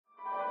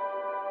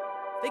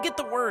They get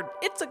the word.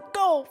 It's a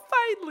go.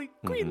 Finally,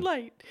 green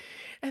light.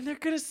 And they're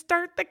going to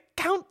start the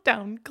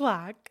countdown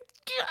clock.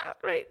 Yeah,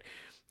 right?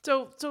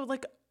 So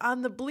like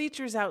on the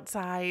bleachers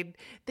outside,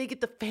 they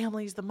get the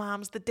families, the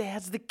moms, the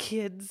dads, the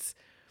kids,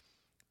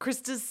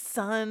 Krista's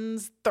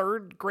son's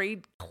third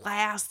grade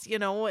class,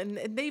 and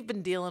they've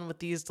been dealing with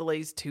these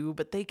delays too,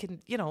 but they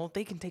can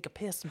take a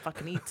piss and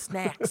fucking eat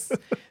snacks.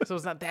 So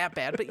it's not that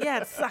bad. But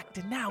yeah, it sucked.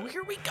 And now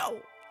here we go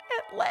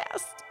at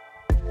last.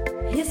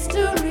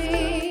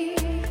 History,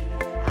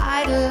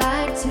 I'd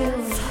like to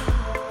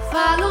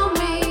follow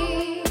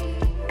me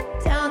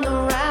down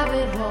the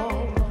rabbit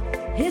hole.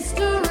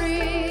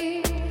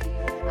 History,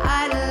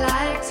 I'd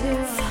like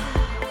to,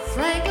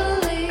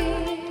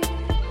 frankly,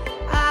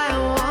 I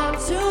want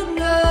to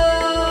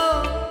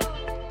know.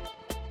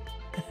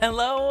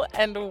 Hello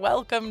and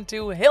welcome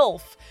to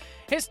HILF,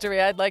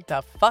 History I'd Like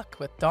to Fuck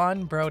with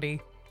Dawn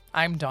Brody.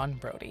 I'm Dawn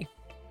Brody,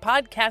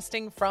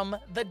 podcasting from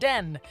The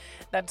Den.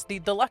 That's the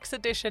Deluxe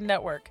Edition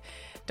Network.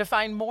 To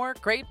find more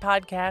great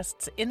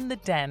podcasts in The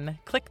Den,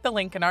 click the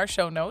link in our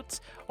show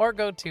notes or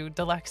go to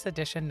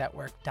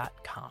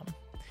deluxeeditionnetwork.com.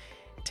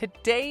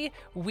 Today,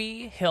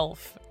 we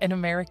HILF an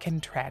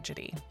American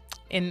tragedy.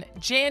 In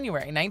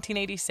January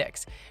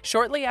 1986,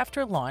 shortly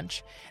after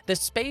launch, the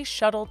Space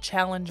Shuttle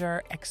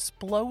Challenger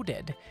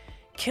exploded,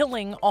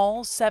 killing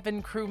all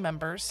 7 crew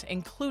members,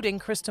 including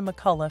Krista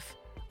McAuliffe,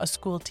 a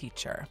school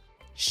teacher.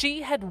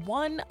 She had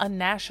won a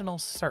national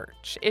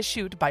search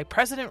issued by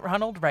President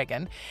Ronald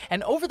Reagan,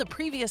 and over the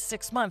previous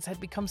 6 months had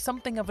become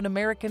something of an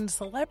American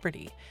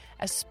celebrity,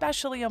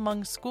 especially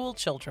among school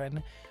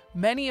children,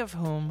 many of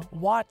whom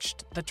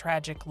watched the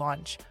tragic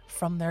launch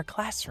from their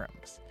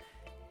classrooms.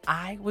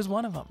 I was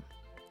one of them,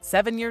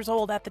 7 years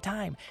old at the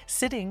time,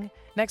 sitting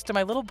next to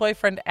my little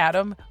boyfriend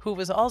Adam, who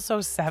was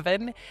also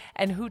 7,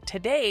 and who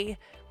today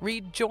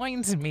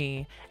rejoins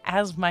me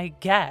as my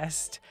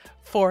guest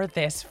for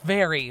this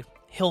very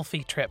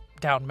hilfy trip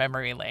down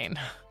memory lane.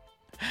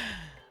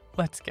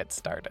 Let's get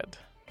started.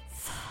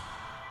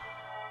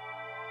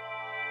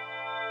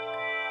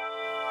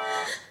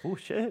 Oh,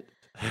 shit.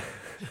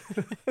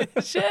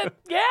 Shit,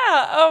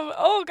 yeah.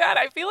 Oh God,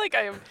 I feel like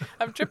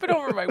I'm tripping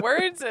over my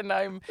words and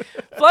I'm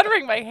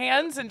fluttering my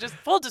hands. And just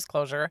full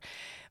disclosure,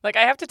 like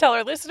I have to tell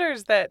our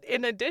listeners that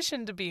in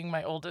addition to being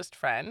my oldest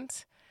friend,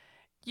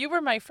 you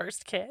were my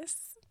first kiss.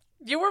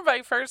 You were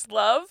my first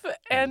love,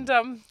 and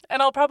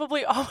I'll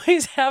probably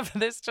always have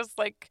this just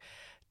like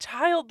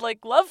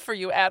childlike love for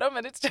you, Adam.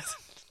 And it's just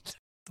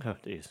Oh,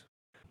 jeez.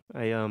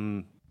 I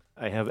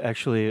have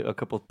actually a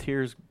couple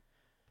tears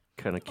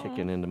kind of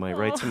kicking into my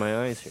rights of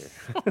my eyes here.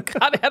 Oh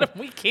God, Adam,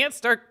 we can't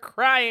start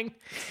crying.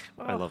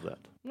 I love that.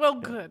 Well,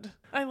 good.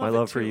 I love My it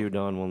love for too. you,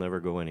 Dawn, will never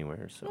go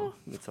anywhere, so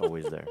it's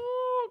always there.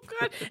 Oh,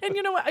 God. And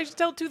you know what? I should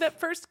tell, too, that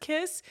first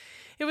kiss,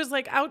 it was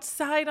like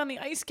outside on the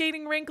ice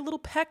skating rink, a little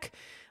peck,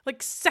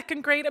 like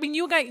second grade. I mean,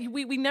 you guys,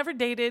 we never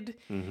dated.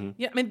 Mm-hmm.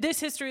 Yeah, I mean, this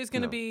history is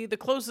going to be the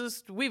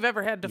closest we've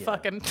ever had to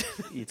fucking.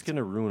 It's going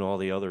to ruin all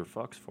the other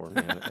fucks for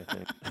me, I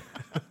think.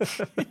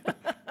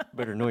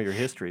 Better know your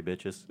history,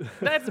 bitches.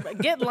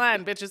 Get in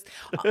line, bitches.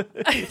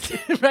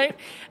 Right?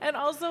 And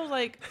also,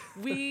 like,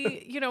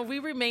 we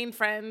remained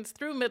friends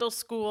through middle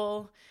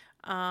school.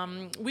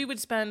 We would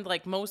spend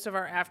like most of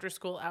our after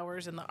school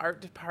hours in the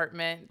art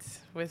department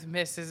with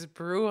Mrs.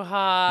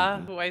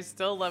 Bruja, who I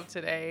still love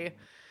today.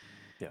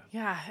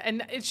 Yeah.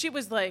 And she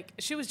was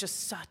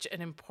just such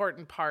an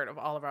important part of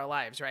all of our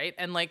lives. Right.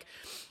 And like,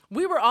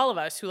 we were all of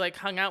us who like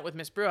hung out with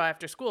Miss Bruja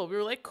after school. We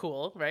were like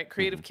cool, right?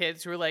 Creative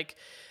kids who were like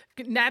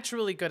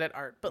naturally good at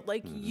art. But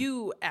like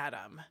you,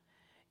 Adam,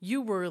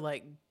 you were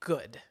like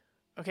good.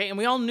 Okay. And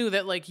we all knew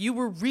that like you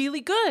were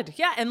really good.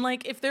 Yeah. And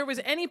like if there was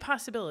any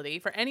possibility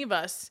for any of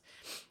us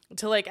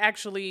to like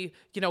actually,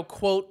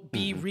 quote,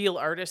 be real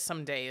artists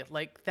someday,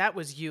 like that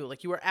was you.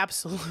 Like you were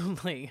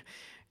absolutely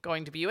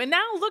going to be you. And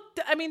now look,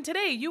 I mean,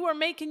 today you are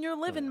making your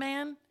living,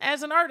 man,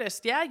 as an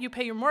artist. Yeah. You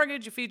pay your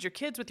mortgage, you feed your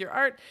kids with your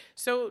art.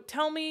 So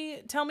tell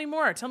me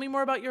more. Tell me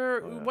more about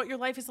what your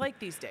life is like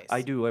these days.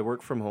 I do. I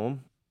work from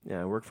home. Yeah,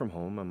 I work from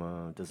home. I'm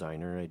a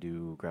designer. I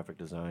do graphic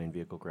design,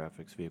 vehicle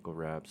graphics, vehicle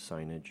wraps,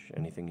 signage,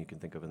 anything you can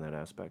think of in that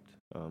aspect.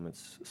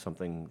 It's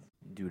something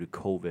due to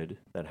COVID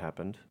that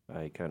happened.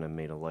 I kind of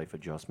made a life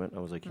adjustment. I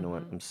was like, you know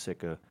what? I'm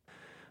sick of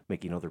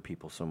making other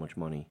people so much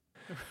money.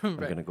 I'm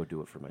going to go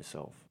do it for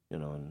myself.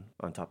 And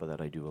on top of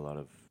that, I do a lot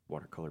of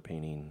watercolor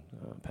painting,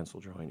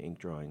 pencil drawing, ink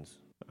drawings,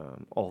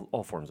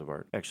 all forms of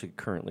art. Actually,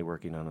 currently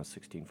working on a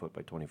 16-foot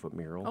by 20-foot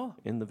mural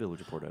in the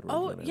village of Port Edward.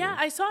 Oh, yeah,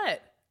 I saw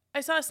it. I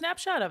saw a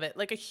snapshot of it,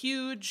 like a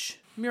huge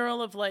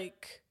mural of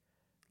like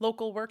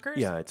local workers.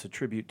 Yeah, it's a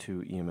tribute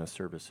to EMS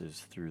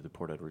services through the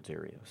Port Edwards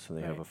area. So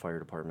they have a fire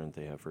department,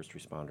 they have first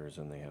responders,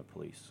 and they have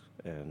police.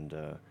 And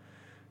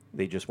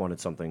they just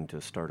wanted something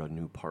to start a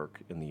new park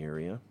in the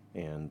area.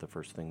 And the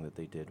first thing that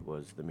they did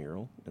was the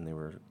mural. And they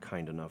were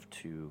kind enough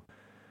to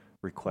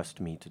request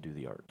me to do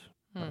the art,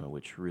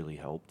 which really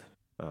helped.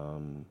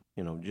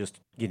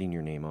 Just getting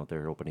your name out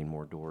there, opening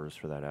more doors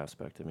for that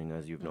aspect. I mean,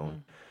 as you've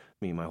known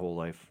me my whole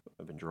life,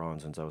 I've been drawing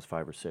since I was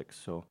 5 or 6.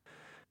 So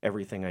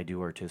everything I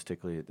do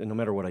artistically, no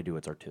matter what I do,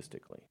 it's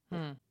artistically.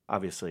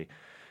 Obviously,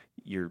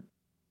 you're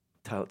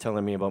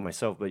telling me about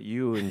myself, but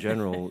you in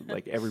general,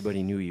 like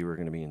everybody knew you were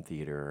going to be in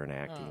theater or in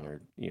acting,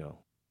 or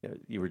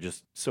you were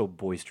just so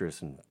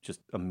boisterous and just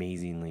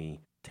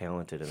amazingly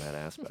talented in that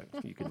aspect.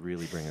 You could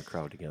really bring a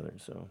crowd together.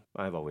 So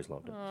I've always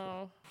loved it.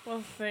 Oh,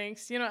 well,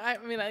 thanks. You know, I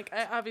mean, like,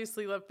 I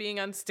obviously love being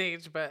on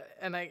stage, but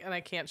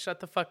I can't shut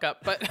the fuck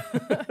up. But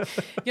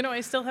you know,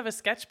 I still have a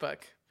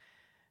sketchbook.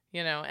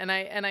 You know, and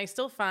I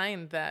still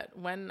find that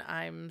when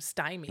I'm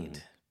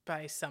stymied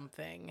by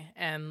something,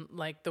 and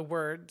like the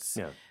words,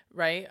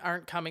 right,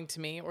 aren't coming to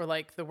me, or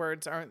like the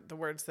words aren't the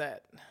words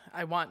that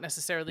I want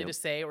necessarily to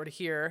say or to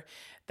hear,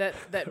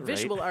 that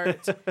visual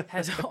art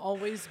has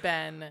always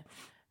been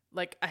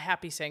like a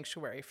happy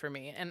sanctuary for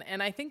me.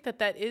 And I think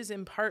that is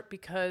in part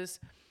because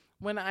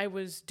when I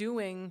was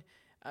doing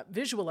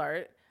visual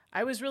art,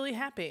 I was really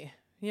happy,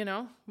 you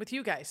know, with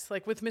you guys,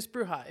 like with Miss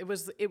Bruja.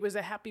 It was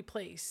a happy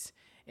place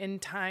in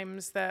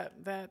times that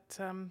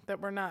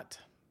were not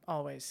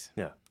always.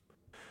 Yeah.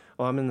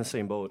 Well, I'm in the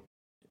same boat.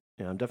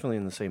 Yeah, I'm definitely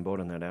in the same boat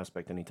on that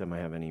aspect. Anytime I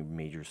have any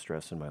major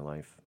stress in my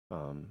life,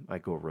 I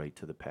go right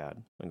to the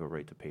pad. I go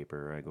right to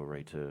paper. I go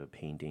right to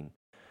painting.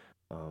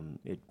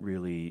 It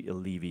really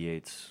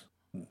alleviates,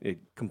 it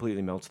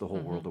completely melts the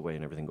whole world away,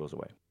 and everything goes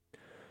away.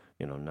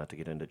 You know, not to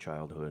get into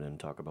childhood and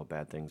talk about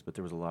bad things, but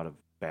there was a lot of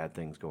bad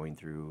things going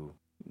through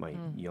my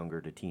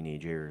younger to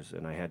teenage years,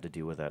 and I had to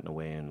deal with that in a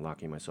way, and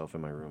locking myself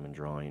in my room and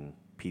drawing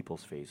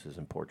people's faces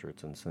and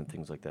portraits and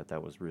things like that.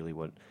 That was really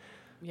what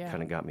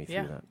kind of got me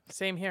through that.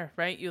 Same here,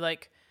 right? You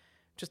like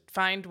just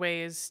find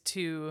ways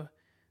to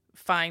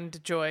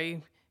find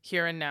joy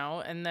here and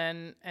now, and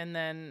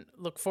then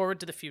look forward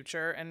to the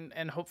future,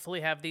 and hopefully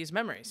have these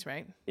memories,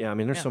 right? Yeah, I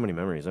mean, there's so many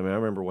memories. I mean, I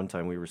remember one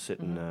time we were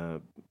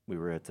sitting, we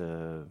were at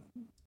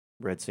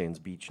Red Sands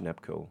Beach,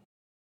 Nepco.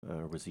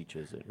 Wazicha,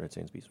 is it? Red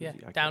Sands Beach? Yeah,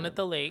 down at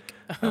the lake.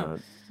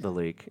 The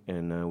lake,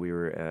 and we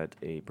were at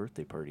a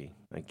birthday party.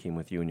 I came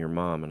with you and your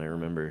mom, and I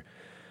remember,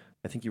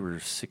 I think you were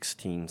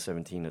 16,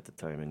 17 at the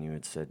time, and you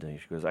had said,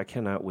 she goes, I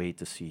cannot wait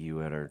to see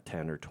you at our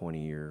 10 or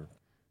 20 year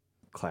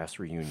class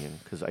reunion,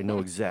 because I know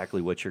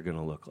exactly what you're going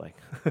to look like.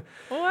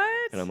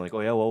 What? And I'm like, oh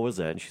yeah, what was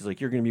that? And she's like,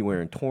 you're going to be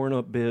wearing torn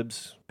up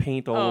bibs,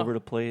 paint all over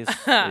the place,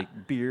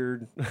 like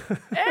beard.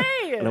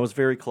 Hey! And I was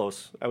very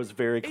close. I was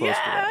very close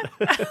to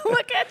that.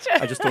 Look at you.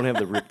 I just don't have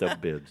the ripped up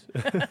bibs.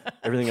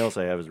 Everything else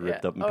I have is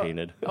ripped up and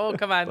painted. Oh,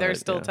 come on. There's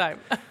still time.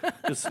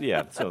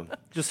 So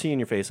just seeing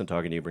your face and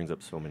talking to you brings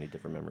up so many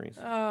different memories.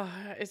 Oh,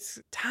 it's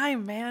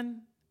time,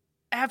 man.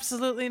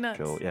 Absolutely nuts.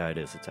 Joe, yeah, it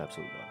is. It's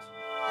absolutely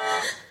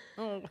nuts.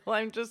 Oh, well,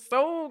 I'm just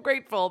so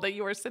grateful that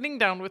you are sitting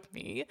down with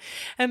me,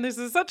 and this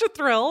is such a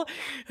thrill,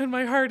 and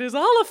my heart is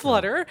all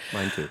aflutter.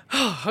 Mine too.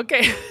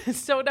 Okay,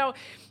 so now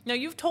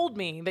you've told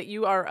me that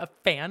you are a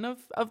fan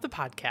of the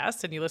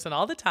podcast, and you listen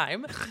all the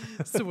time,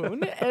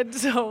 Swoon, and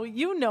so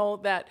you know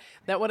that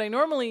what I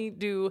normally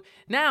do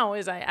now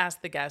is I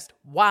ask the guest,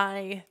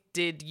 why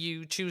did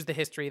you choose the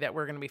history that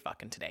we're going to be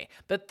fucking today?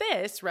 But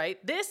this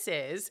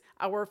is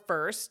our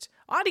first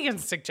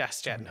audience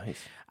suggestion.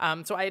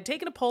 Nice. So I had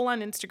taken a poll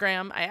on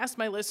Instagram. I asked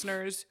my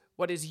listeners,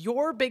 what is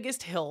your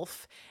biggest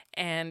HILF?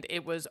 And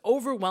it was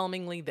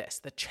overwhelmingly this,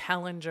 the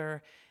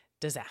Challenger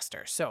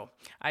disaster. So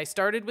I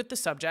started with the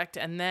subject,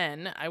 and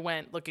then I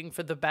went looking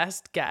for the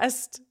best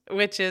guest,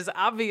 which is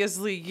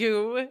obviously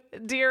you,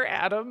 dear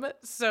Adam.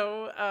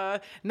 So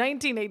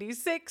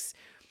 1986.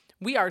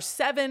 We are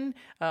 7,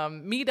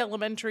 Mead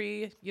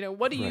Elementary. You know,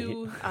 what do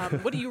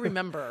you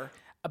remember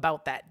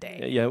about that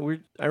day? Yeah,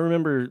 I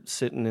remember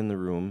sitting in the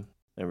room.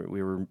 I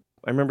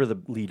remember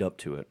the lead up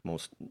to it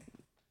most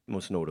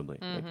notably.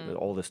 Like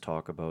all this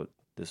talk about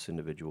this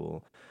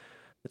individual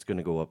that's going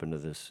to go up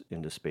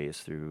into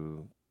space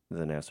through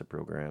the NASA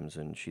programs,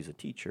 and she's a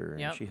teacher,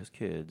 and she has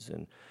kids,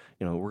 and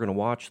you know, we're going to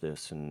watch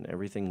this, and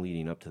everything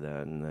leading up to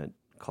that, and that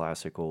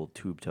classic old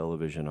tube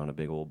television on a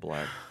big old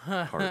black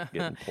cart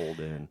getting pulled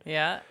in.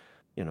 Yeah.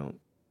 You know,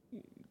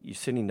 you're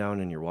sitting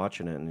down and you're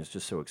watching it, and it's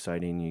just so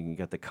exciting. You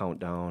get the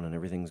countdown and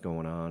everything's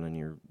going on, and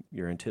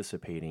you're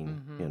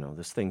anticipating. You know,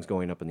 this thing's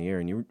going up in the air,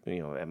 and you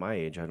know, at my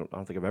age, I don't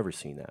think I've ever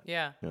seen that.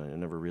 Yeah. You know, I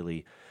never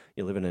really.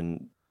 You're living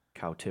in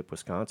Cow Tip,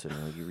 Wisconsin,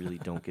 you really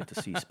don't get to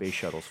see space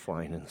shuttles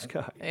flying in the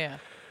sky. Yeah.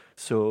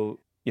 So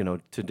you know,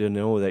 to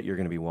know that you're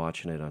going to be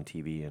watching it on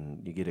TV,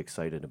 and you get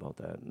excited about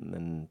that, and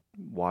then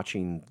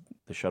watching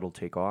the shuttle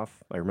take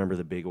off. I remember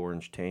the big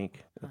orange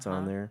tank that's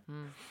on there.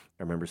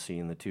 I remember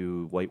seeing the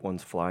 2 white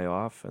ones fly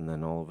off, and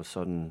then all of a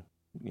sudden,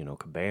 you know,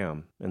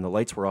 kabam, and the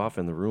lights were off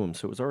in the room,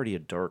 so it was already a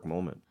dark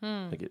moment.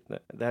 Like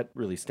that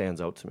really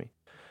stands out to me.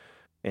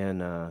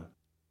 And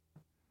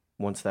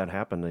once that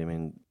happened, I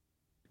mean,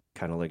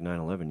 kind of like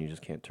 9/11, you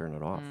just can't turn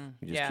it off.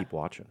 You just keep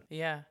watching.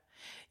 Yeah.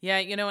 Yeah,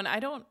 you know, and I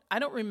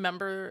don't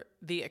remember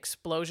the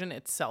explosion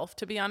itself,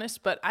 to be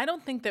honest, but I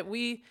don't think that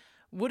we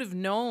would have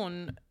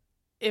known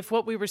if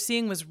what we were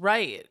seeing was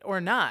right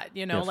or not,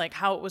 you know, like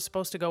how it was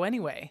supposed to go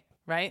anyway,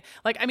 right?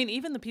 Like, I mean,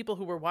 even the people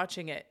who were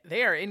watching it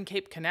there in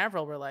Cape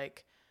Canaveral were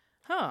like,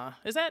 huh,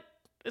 is that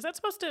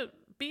supposed to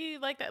be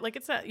like that. Like,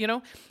 it's not,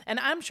 and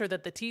I'm sure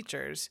that the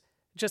teachers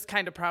just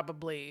kind of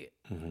probably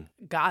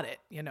got it,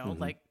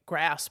 like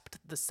grasped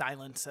the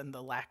silence and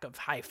the lack of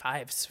high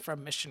fives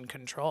from mission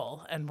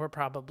control. And we're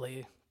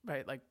probably,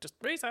 right, like, just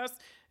recess.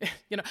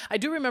 I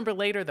do remember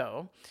later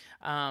though,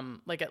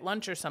 like at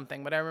lunch or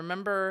something, but I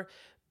remember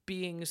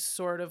being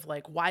sort of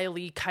like Wile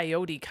E.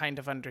 Coyote kind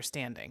of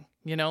understanding,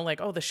 like,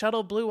 oh, the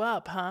shuttle blew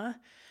up, huh?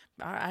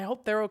 I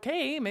hope they're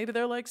okay. Maybe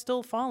they're like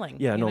still falling.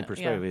 Yeah, no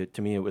perspective.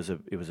 To me, it was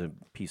a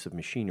piece of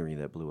machinery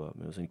that blew up.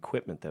 It was an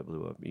equipment that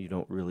blew up. You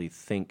don't really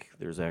think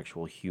there's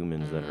actual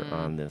humans that are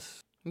on this.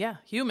 Yeah,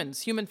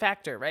 human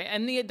factor, right?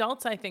 And the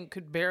adults, I think,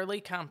 could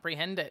barely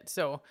comprehend it.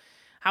 So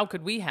how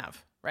could we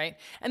have, right?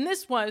 And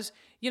this was,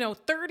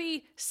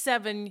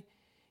 37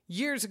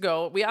 years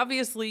ago.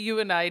 You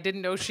and I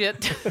didn't know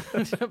shit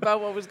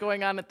about what was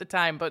going on at the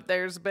time, but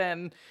there's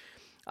been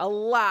a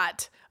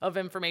lot of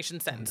information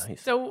since.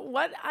 Nice. So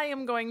what I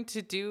am going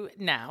to do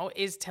now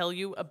is tell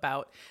you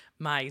about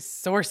my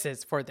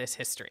sources for this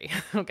history.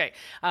 Okay.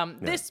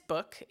 This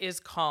book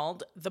is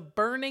called The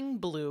Burning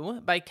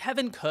Blue by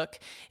Kevin Cook.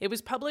 It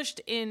was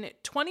published in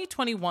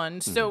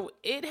 2021. So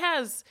it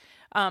has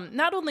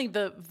not only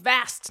the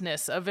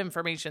vastness of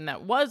information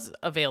that was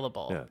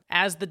available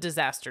as the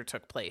disaster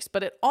took place,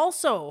 but it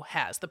also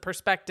has the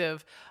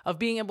perspective of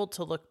being able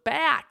to look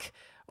back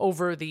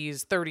over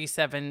these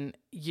 37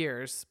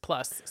 years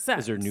plus since.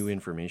 Is there new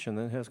information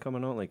that has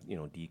coming out, like,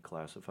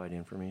 declassified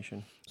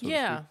information? So to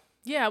speak?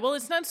 Yeah, well,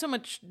 it's not so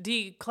much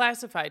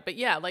declassified, but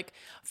yeah, like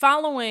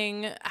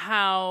following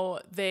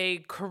how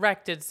they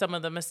corrected some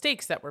of the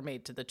mistakes that were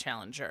made to the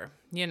Challenger,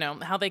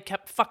 how they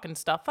kept fucking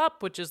stuff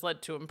up, which has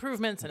led to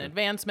improvements and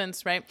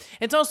advancements, right?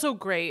 It's also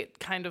great,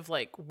 kind of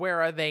like,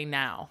 where are they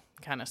now?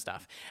 Kind of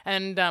stuff.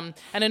 And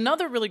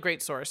another really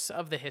great source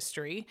of the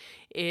history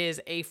is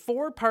a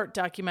 4-part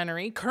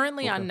documentary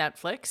currently on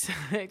Netflix.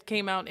 It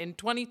came out in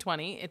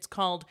 2020. It's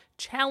called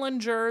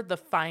Challenger: The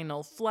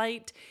Final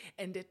Flight,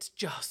 and it's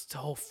just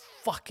so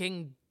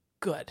fucking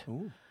good.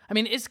 Ooh. I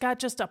mean, it's got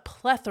just a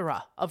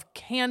plethora of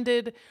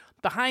candid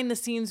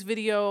behind-the-scenes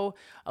video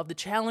of the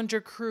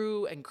Challenger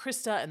crew and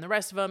Krista and the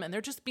rest of them, and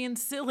they're just being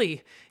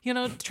silly,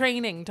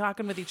 training,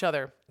 talking with each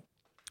other.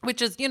 Which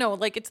is,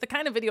 like, it's the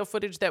kind of video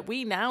footage that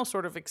we now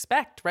sort of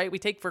expect, right? We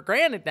take for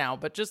granted now,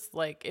 but just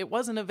like it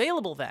wasn't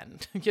available then,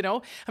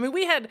 I mean,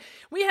 we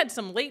had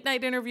some late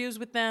night interviews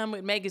with them,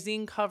 with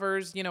magazine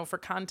covers, for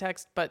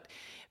context, but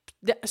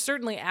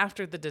certainly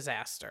after the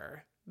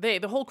disaster, the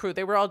whole crew,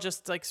 they were all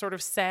just like sort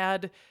of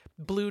sad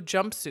blue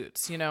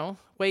jumpsuits,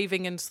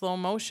 waving in slow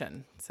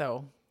motion.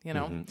 So,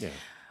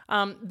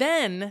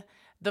 then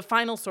the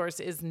final source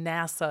is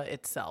NASA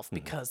itself,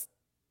 because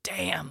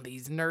damn,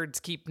 these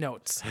nerds keep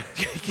notes,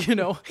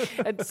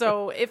 And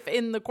so if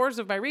in the course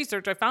of my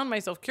research, I found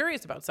myself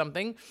curious about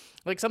something,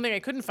 like something I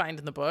couldn't find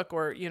in the book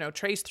or,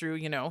 trace through,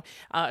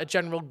 a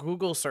general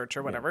Google search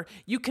or whatever,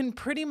 you can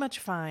pretty much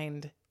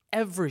find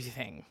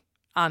everything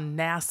on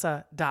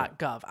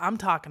nasa.gov. I'm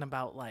talking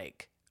about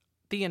like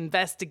the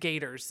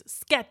investigators'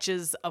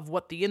 sketches of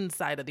what the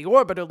inside of the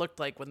orbiter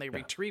looked like when they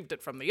retrieved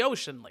it from the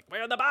ocean. Like,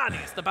 where are the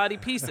bodies, the body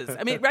pieces?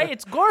 I mean, right?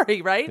 It's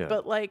gory, right? Yeah.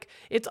 But like,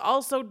 it's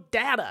also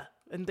data.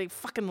 And they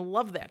fucking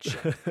love that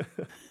shit,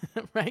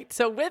 right?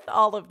 So with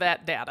all of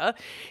that data,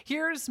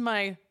 here's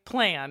my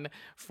plan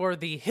for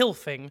the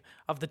HILFing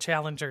of the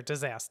Challenger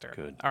disaster.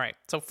 Good. All right.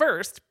 So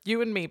first,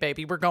 you and me,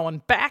 baby, we're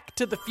going back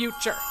to the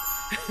future.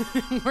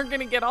 We're going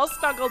to get all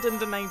snuggled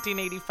into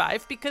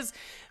 1985 because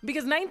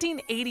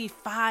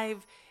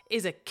 1985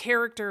 is a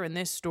character in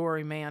this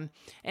story, man.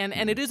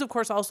 And it is, of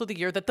course, also the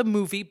year that the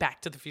movie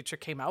Back to the Future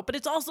came out. But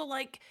it's also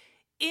like,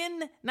 in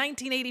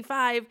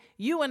 1985,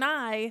 you and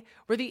I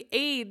were the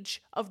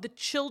age of the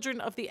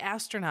children of the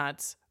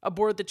astronauts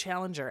aboard the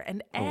Challenger.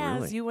 And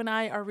as you and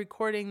I are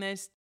recording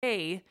this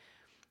today,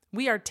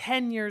 we are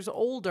 10 years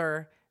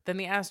older than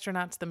the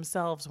astronauts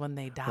themselves when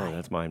they died. Oh,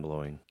 that's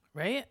mind-blowing.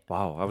 Right?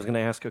 Wow. I was going to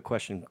ask a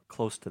question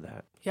close to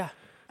that. Yeah.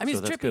 I mean, so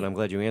it's that's trippy. good. I'm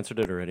glad you answered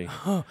it already.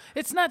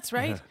 It's nuts,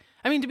 right? Yeah.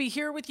 I mean, to be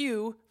here with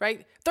you,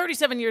 right?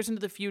 37 years into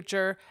the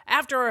future,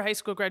 after our high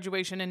school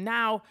graduation, and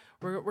now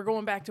we're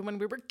going back to when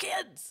we were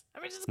kids. I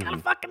mean, it's just kind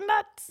of fucking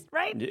nuts,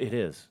 right? It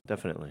is,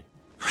 definitely.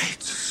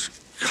 Great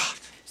Scott.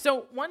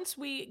 So once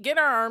we get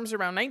our arms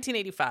around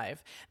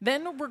 1985,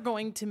 then we're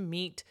going to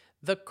meet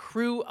the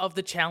crew of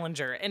the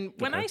Challenger. And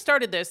when I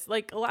started this,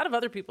 like a lot of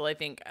other people, I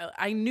think,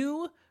 I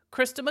knew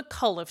Krista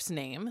McCullough's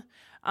name,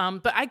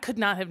 but I could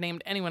not have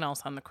named anyone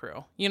else on the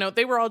crew.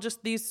 They were all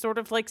just these sort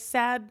of like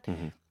sad,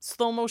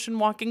 slow motion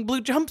walking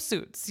blue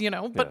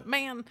jumpsuits, But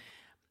man,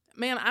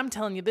 I'm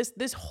telling you,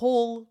 this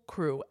whole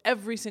crew,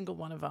 every single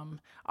one of them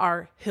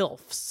are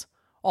HILFs,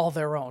 all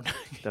their own.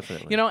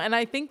 Definitely. And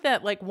I think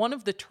that like one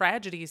of the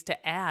tragedies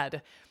to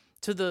add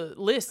to the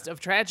list of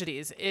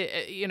tragedies,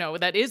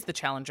 that is the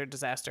Challenger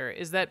disaster,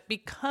 is that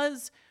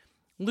because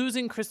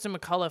losing Kristen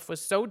McAuliffe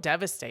was so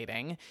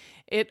devastating,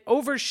 it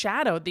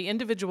overshadowed the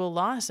individual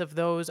loss of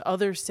those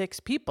other 6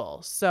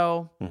 people.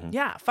 So,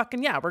 yeah,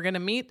 we're going to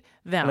meet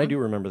them. And I do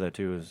remember that,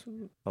 too, is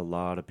a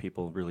lot of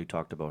people really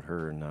talked about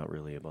her and not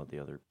really about the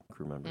other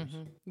crew members.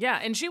 Yeah,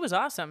 and she was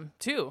awesome,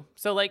 too.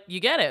 So, like, you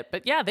get it.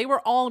 But, yeah, they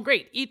were all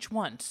great. Each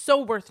one.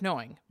 So worth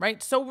knowing,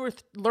 right? So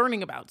worth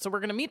learning about. So we're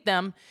going to meet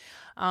them,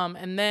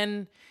 and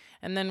then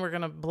we're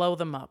going to blow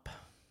them up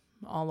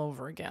all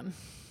over again.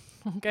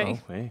 Okay?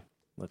 Oh, hey,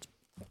 let's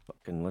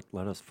fucking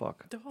let us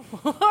fuck.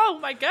 Oh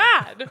my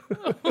God.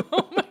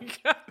 Oh my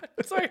God.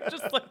 Sorry,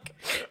 just like,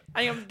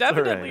 I am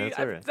definitely, That's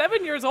all right. I'm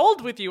 7 years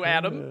old with you,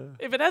 Adam.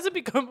 If it hasn't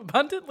become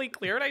abundantly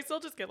clear, and I still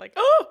just get like,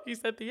 oh, you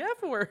said the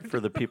F word. For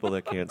the people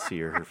that can't see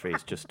her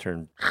face just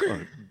turned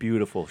a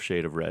beautiful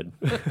shade of red.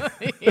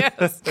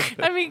 Yes.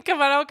 I mean, come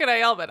on, how can I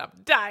help it? I'm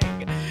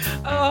dying.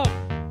 Oh.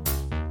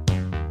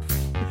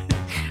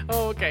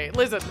 Okay,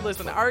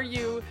 listen, are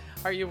you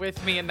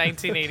with me in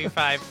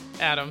 1985,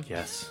 Adam?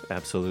 Yes,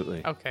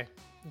 absolutely. Okay,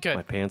 good.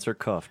 My pants are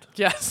cuffed.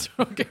 Yes.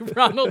 Okay.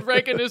 Ronald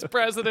Reagan is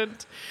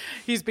president.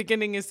 He's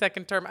beginning his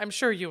 2nd term. I'm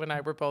sure you and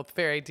I were both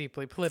very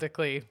deeply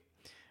politically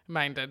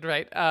minded,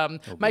 right?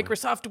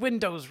 Microsoft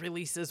Windows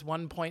releases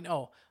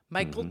 1.0.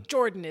 Michael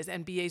Jordan is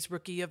NBA's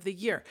Rookie of the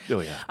Year.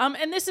 Oh, yeah.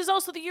 And this is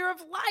also the year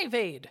of Live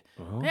Aid.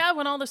 Yeah,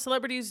 when all the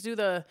celebrities do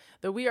the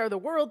We Are the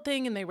World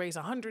thing and they raise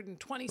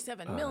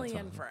 $127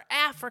 million for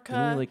Africa.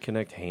 Didn't really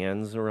connect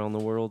hands around the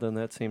world in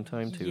that same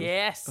time, too.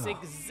 Yes,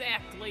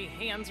 exactly.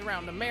 Hands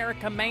around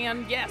America,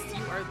 man. Yes,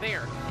 you are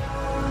there.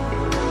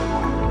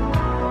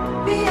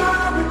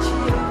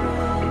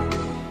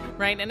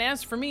 Right, and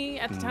as for me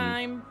at the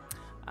time,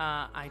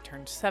 I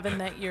turned 7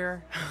 that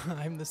year.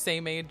 I'm the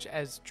same age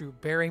as Drew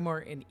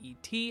Barrymore in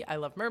E.T. I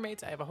love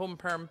mermaids. I have a home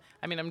perm.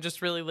 I mean, I'm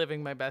just really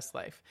living my best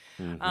life.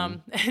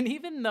 And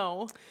even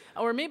though,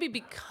 or maybe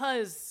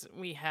because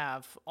we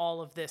have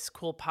all of this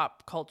cool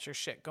pop culture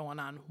shit going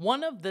on,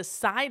 one of the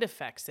side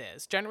effects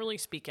is, generally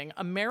speaking,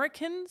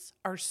 Americans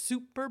are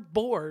super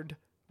bored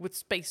with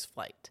space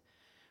flight.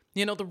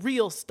 You know, the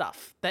real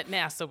stuff that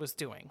NASA was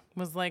doing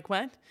was like,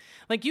 what?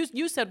 Like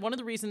you said, one of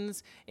the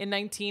reasons in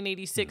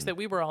 1986 that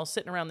we were all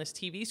sitting around this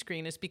TV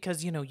screen is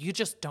because, you know, you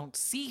just don't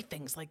see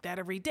things like that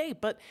every day.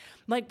 But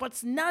like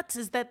what's nuts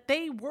is that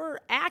they were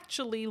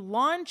actually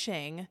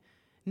launching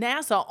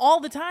NASA all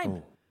the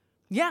time.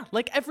 Yeah,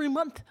 like every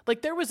month.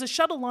 Like there was a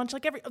shuttle launch,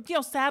 like every,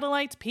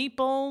 satellites,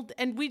 people,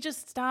 and we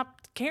just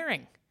stopped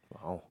caring.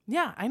 Wow.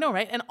 Yeah, I know,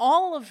 right? And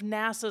all of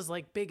NASA's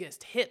like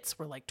biggest hits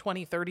were like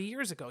 20, 30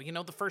 years ago. You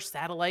know, the first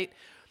satellite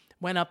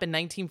went up in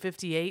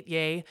 1958,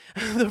 yay.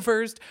 The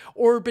first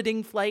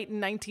orbiting flight in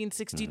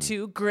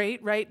 1962,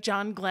 great, right?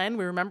 John Glenn,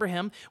 we remember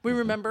him. We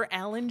remember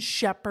Alan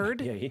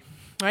Shepard, Yay.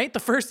 right? The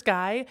first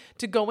guy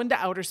to go into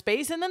outer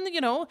space. And then,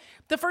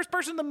 the first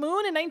person on the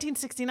moon in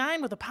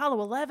 1969 with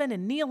Apollo 11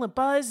 and Neil and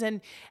Buzz.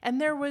 And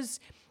there was...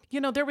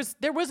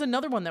 there was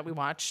another one that we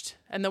watched,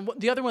 and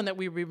the other one that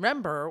we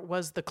remember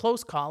was the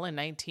close call in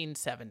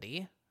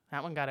 1970.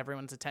 That one got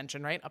everyone's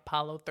attention, right?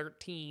 Apollo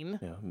 13.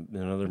 Yeah,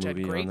 another which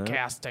movie had great on that.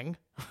 casting.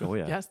 Oh,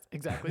 yeah. Yes,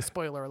 exactly.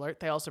 Spoiler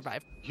alert. They all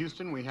survived.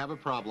 Houston, we have a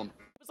problem.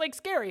 It was like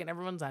scary, and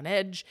everyone's on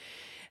edge,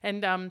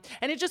 and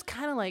it just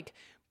kind of like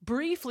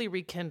briefly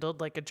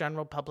rekindled like a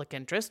general public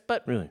interest.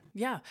 But Really?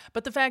 Yeah.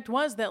 But the fact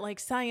was that like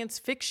science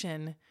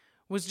fiction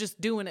was just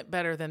doing it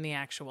better than the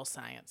actual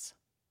science.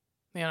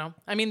 You know,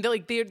 I mean,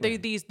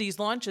 these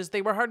launches,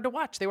 they were hard to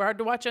watch. They were hard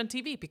to watch on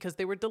TV because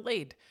they were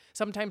delayed,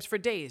 sometimes for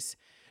days.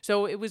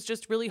 So it was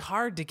just really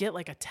hard to get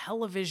like a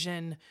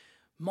television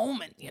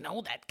moment,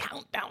 that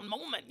countdown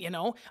moment,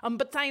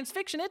 But science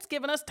fiction, it's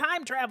given us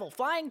time travel,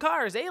 flying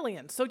cars,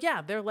 aliens. So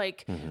yeah, they're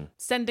like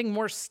sending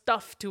more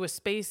stuff to a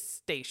space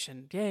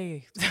station.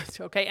 Yay.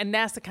 Okay. And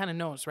NASA kind of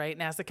knows, right?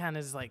 NASA kind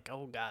of is like,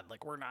 oh God,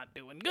 like we're not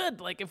doing good.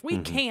 Like if we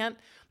can't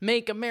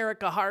make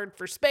America hard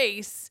for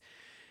space,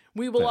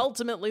 we will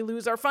ultimately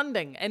lose our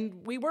funding.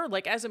 And we were,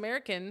 like, as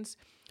Americans,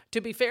 to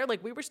be fair,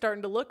 like, we were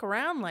starting to look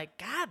around like,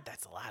 God,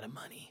 that's a lot of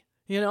money,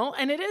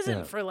 And it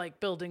isn't for,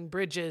 like, building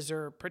bridges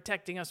or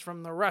protecting us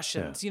from the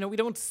Russians. We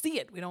don't see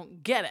it. We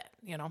don't get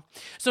it,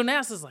 So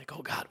NASA's like,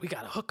 oh, God, we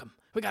got to hook them.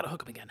 We got to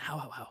hook them again.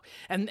 How?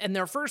 And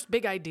their first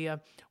big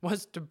idea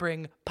was to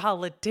bring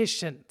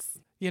politicians.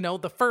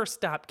 The first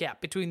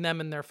stopgap between them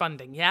and their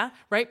funding, yeah?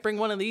 Right? Bring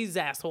one of these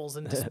assholes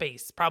into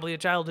space. Probably a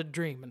childhood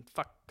dream, and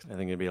fuck. I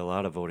think it'd be a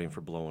lot of voting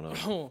for blowing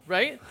up. Oh,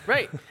 right?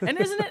 And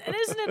isn't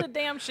it a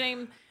damn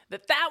shame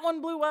that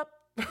one blew up?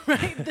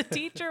 Right? The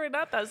teacher and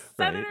not the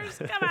senators?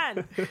 Right.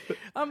 Come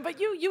on. But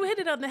you hit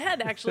it on the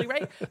head, actually,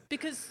 right?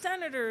 Because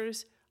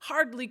senators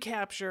hardly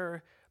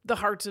capture the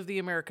hearts of the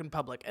American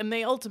public. And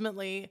they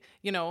ultimately,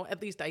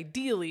 at least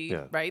ideally,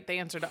 right, they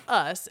answer to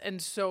us.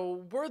 And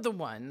so we're the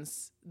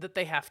ones that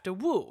they have to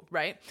woo,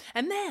 right?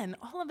 And then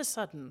all of a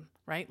sudden,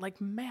 right,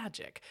 like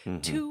magic,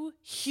 two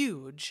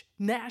huge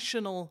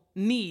national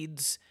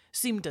needs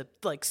seem to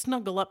like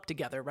snuggle up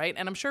together, right?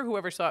 And I'm sure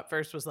whoever saw it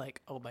first was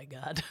like, oh my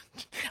God,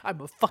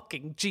 I'm a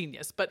fucking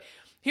genius. But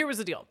here was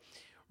the deal.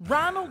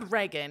 Ronald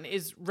Reagan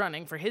is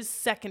running for his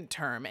second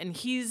term, and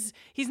he's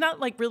not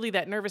like really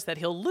that nervous that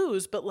he'll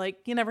lose, but like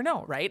you never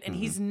know, right? And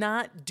he's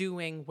not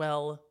doing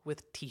well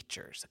with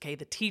teachers. Okay,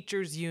 the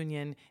teachers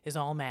union is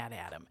all mad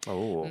at him.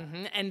 Oh.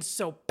 And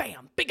so,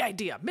 bam, big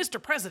idea,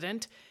 Mr.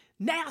 President,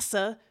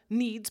 NASA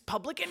needs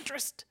public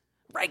interest.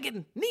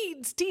 Reagan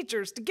needs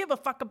teachers to give a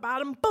fuck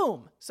about him.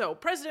 Boom. So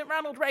President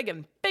Ronald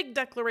Reagan, big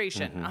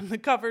declaration on the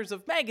covers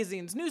of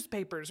magazines,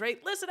 newspapers,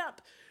 right? Listen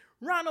up.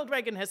 Ronald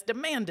Reagan has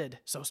demanded,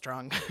 so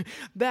strong,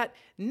 that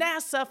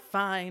NASA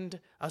find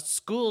a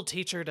school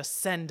teacher to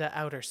send to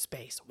outer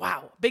space.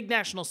 Wow, big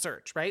national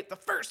search, right? The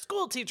first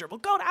school teacher will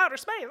go to outer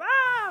space,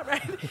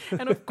 right?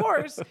 And of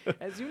course,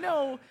 as you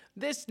know,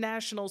 this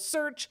national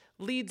search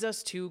leads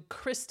us to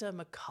Krista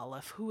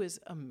McAuliffe, who is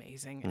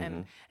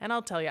amazing. And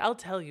I'll tell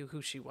you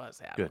who she was,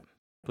 Adam. Good.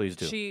 Please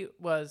do. She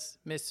was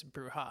Miss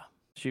Bruja.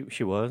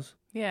 She was?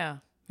 Yeah.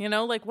 You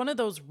know, like one of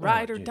those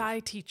ride or die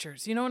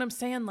teachers. You know what I'm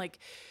saying? Like,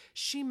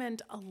 she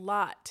meant a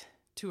lot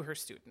to her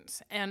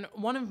students. And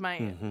one of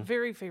my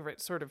very favorite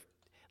sort of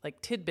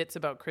like tidbits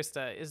about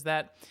Krista is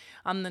that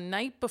on the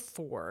night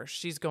before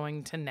she's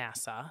going to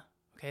NASA,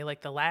 okay,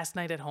 like the last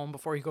night at home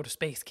before you go to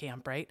space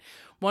camp, right?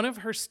 One of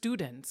her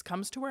students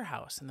comes to her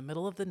house in the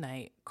middle of the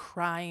night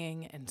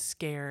crying and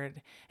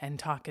scared and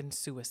talking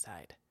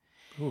suicide.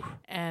 Ooh.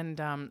 And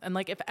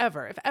like if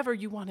ever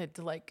you wanted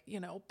to like, you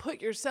know,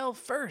 put yourself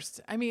first.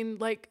 I mean,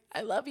 like,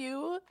 I love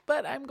you,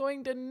 but I'm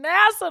going to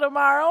NASA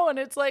tomorrow and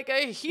it's like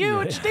a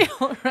huge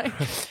deal, right?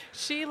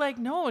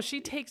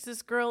 She takes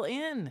this girl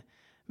in.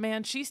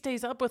 Man, she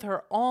stays up with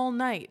her all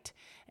night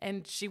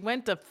and she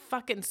went to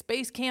fucking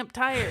space camp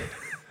tired.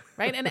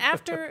 Right? And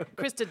after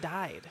Krista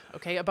died,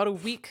 okay, about a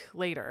week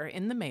later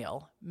in the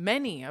mail,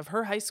 many of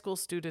her high school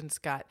students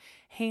got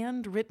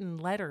handwritten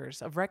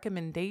letters of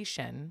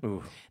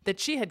recommendation that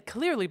she had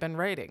clearly been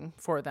writing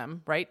for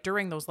them, right,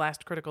 during those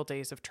last critical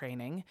days of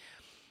training.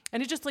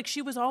 And it's just like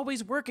she was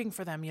always working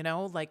for them, you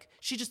know, like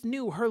she just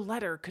knew her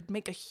letter could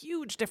make a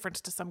huge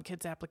difference to some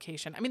kid's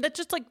application. I mean, that's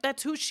just like,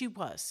 that's who she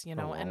was, you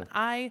know, and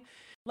I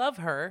love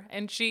her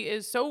and she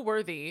is so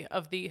worthy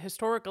of the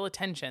historical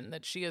attention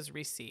that she has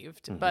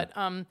received. But,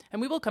 and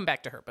we will come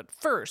back to her, but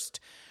first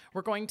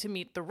we're going to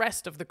meet the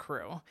rest of the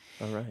crew.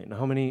 All right. Now,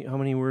 how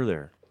many were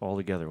there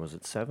altogether? Was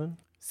it 7?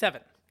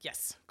 7.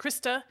 Yes.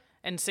 Krista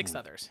and 6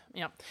 others.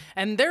 Yeah.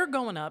 And they're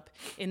going up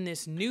in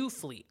this new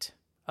fleet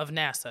of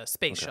NASA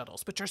space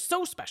shuttles, which are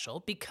so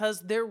special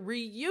because they're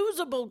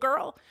reusable,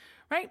 girl,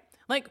 right?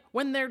 Like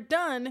when they're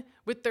done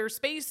with their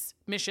space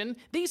mission,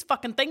 these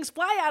fucking things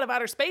fly out of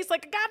outer space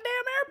like a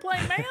goddamn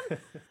airplane,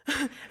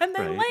 man. And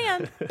they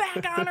land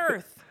back on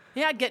Earth.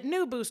 Yeah, get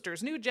new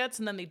boosters, new jets,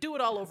 and then they do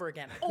it all over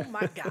again. Oh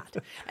my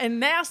God.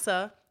 And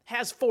NASA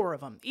has 4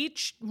 of them.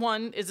 Each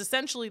one is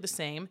essentially the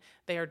same.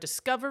 They are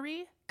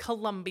Discovery,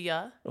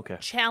 Columbia,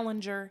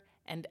 Challenger,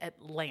 and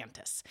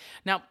Atlantis.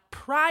 Now,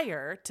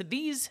 prior to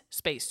these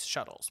space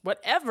shuttles,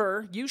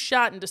 whatever you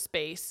shot into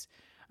space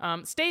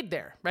stayed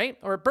there, right?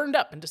 Or burned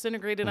up and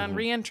disintegrated on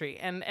reentry.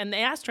 And the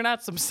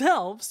astronauts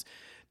themselves,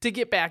 to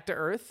get back to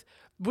Earth,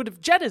 would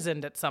have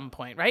jettisoned at some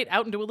point, right?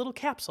 Out into a little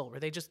capsule where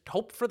they just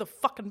hoped for the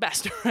fucking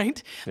best,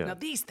 right? Yeah. Now,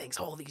 these things,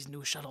 these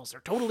new shuttles are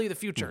totally the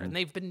future, and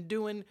they've been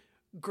doing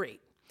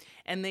great.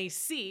 And they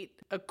seat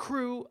a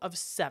crew of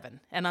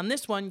 7. And on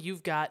this one,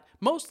 you've got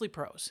mostly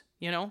pros,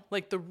 you know,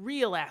 like the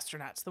real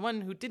astronauts, the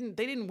one who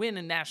didn't win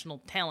a national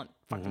talent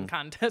fucking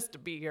contest to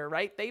be here,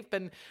 right? They've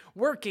been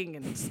working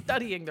and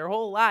studying their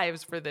whole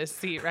lives for this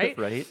seat, right?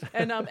 Right.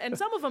 And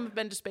some of them have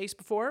been to space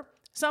before,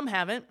 some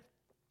haven't.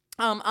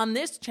 On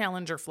this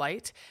Challenger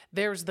flight,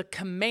 there's the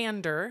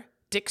commander,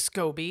 Dick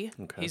Scobie.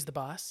 Okay. He's the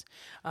boss.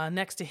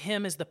 Next to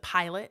him is the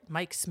pilot,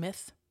 Mike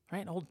Smith.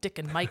 Right, old Dick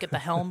and Mike at the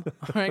helm.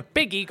 All right,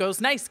 big egos,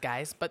 nice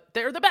guys, but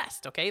they're the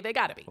best, okay? They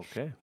gotta be.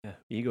 Okay, yeah,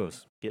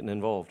 egos getting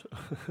involved.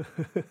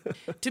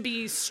 To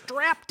be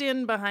strapped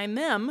in behind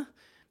them,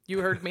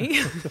 you heard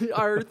me,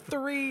 are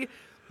 3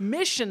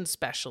 mission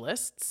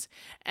specialists.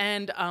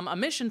 And a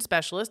mission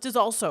specialist is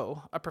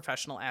also a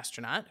professional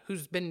astronaut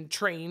who's been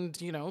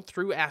trained, you know,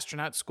 through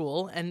astronaut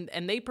school. And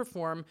they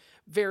perform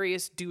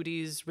various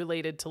duties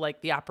related to,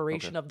 like, the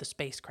operation of the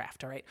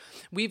spacecraft, all right?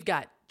 We've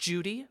got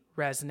Judy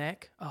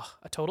Resnick,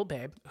 a total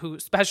babe, who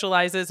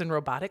specializes in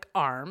robotic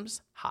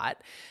arms.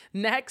 Hot.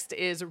 Next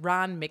is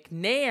Ron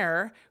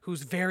McNair,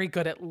 who's very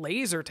good at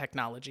laser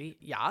technology.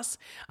 Yas.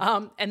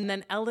 And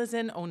then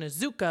Elizin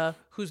Onizuka,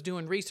 who's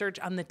doing research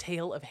on the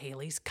tail of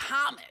Halley's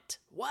Comet.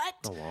 What?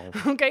 Oh, wow.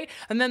 Okay.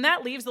 And then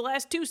that leaves the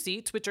last 2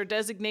 seats, which are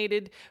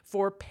designated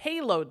for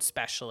payload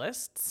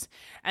specialists.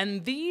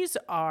 And these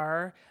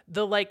are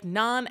the like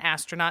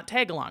non-astronaut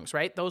tag-alongs,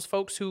 right? Those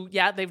folks who,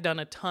 they've done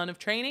a ton of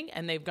training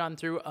and they've gone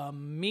through a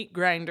meat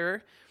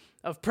grinder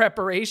of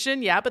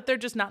preparation. Yeah, but they're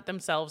just not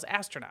themselves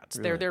astronauts.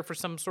 Really? They're there for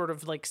some sort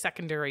of like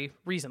secondary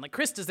reason. Like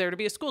Krista's there to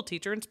be a school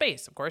teacher in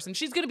space, of course. And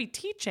she's going to be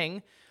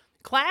teaching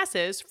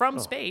classes from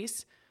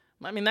space.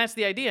 I mean, that's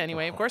the idea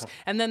anyway, of course.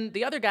 And then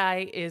the other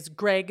guy is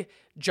Greg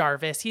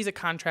Jarvis. He's a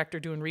contractor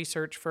doing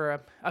research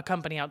for a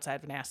company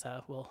outside of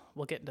NASA.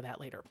 We'll get into that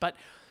later. But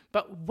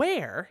But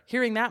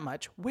hearing that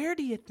much, where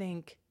do you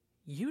think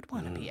you'd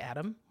want to be,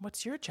 Adam?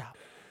 What's your job?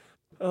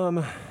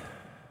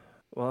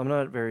 Well, I'm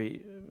not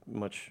very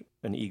much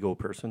an ego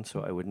person,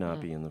 so I would not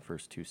be in the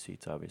first two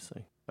seats,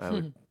 obviously. I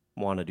would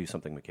want to do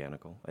something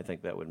mechanical. I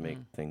think that would make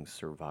things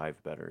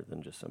survive better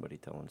than just somebody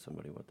telling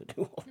somebody what to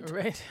do.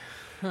 Right.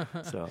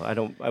 So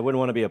I wouldn't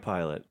want to be a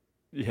pilot.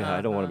 Yeah,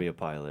 I don't want to be a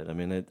pilot. I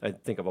mean, I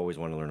think I've always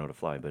wanted to learn how to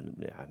fly, but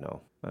yeah,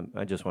 no.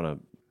 I just want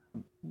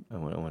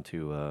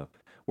to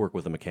work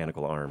with a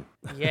mechanical arm.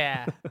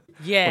 Yeah.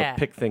 Or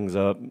pick things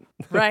up.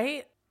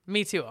 Right?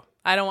 Me too.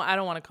 I don't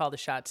want to call the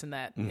shots in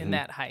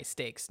that high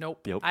stakes.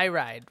 Nope. Yep. I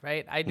ride,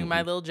 right? I do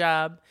my little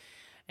job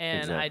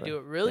and I do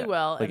it really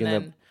well, Like and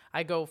then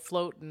I go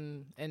float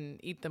and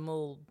eat them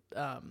little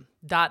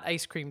dot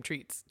ice cream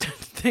treats.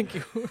 Thank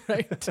you.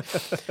 Right.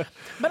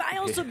 But I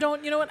also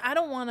don't. You know what? I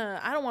don't want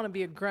to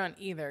be a grunt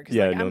either, because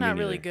I'm not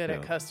really good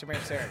at customer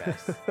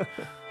service.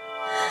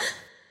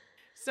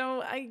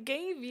 So I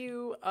gave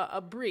you a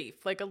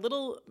brief, like a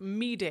little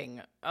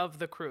meeting of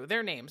the crew,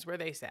 their names, where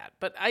they sat.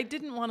 But I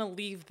didn't want to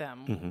leave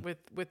them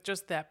with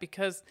just that,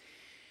 because,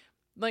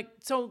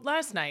 so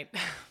last night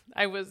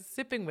I was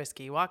sipping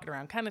whiskey, walking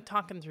around, kind of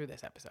talking through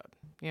this episode.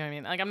 You know what I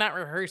mean? Like, I'm not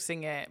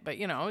rehearsing it, but,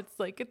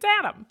 it's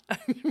Adam.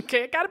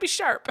 Okay, I got to be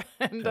sharp.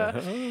 And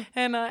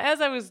as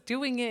I was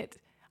doing it,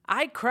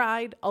 I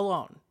cried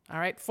alone. All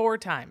right, 4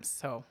 times.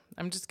 So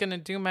I'm just going to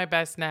do my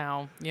best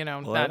now,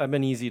 Well, I've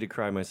been easy to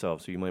cry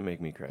myself, so you might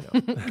make me cry now.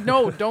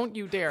 No, don't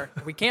you dare.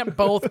 We can't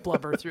both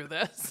blubber through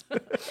this.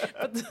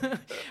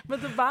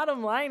 But the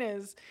bottom line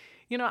is,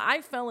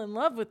 I fell in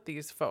love with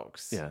these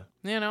folks. Yeah.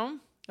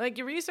 Like,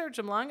 you research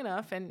them long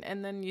enough, and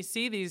then you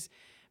see these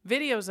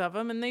videos of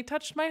them, and they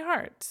touched my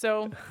heart.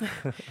 So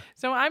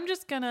I'm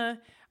just going to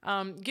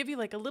give you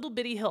like a little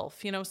bitty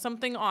HILF,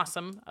 something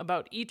awesome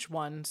about each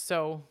one,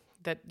 so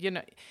that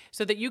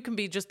you can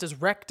be just as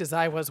wrecked as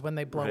I was when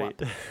they blow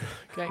up.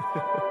 Okay.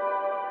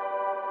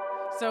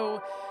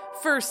 So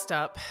first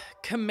up,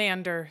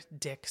 Commander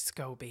Dick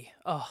Scobie.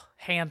 Oh,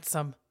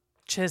 handsome,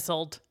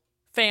 chiseled,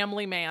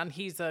 family man.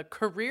 He's a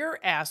career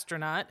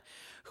astronaut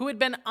who had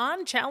been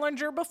on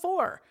Challenger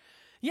before.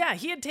 Yeah,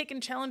 he had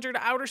taken Challenger to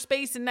outer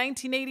space in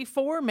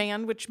 1984,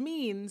 man, which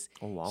means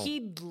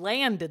he'd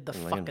landed the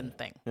fucking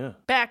thing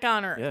back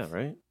on Earth. Yeah,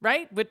 right?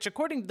 Right? Which,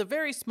 according to the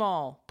very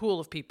small pool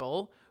of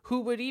people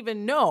who would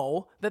even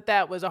know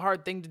that was a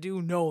hard thing to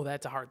do,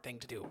 that's a hard thing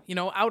to do.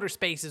 Outer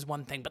space is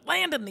one thing, but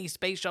landing these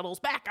space shuttles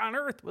back on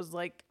Earth was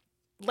like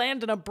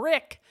landing a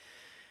brick.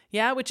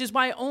 Yeah, which is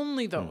why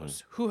only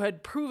those who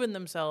had proven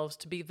themselves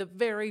to be the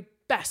very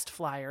best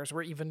flyers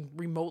were even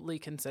remotely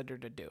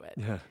considered to do it.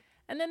 Yeah.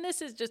 And then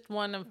this is just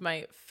one of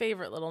my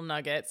favorite little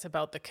nuggets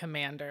about the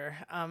commander.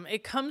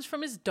 It comes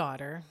from his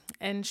daughter,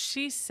 and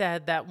she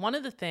said that one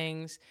of the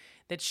things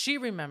that she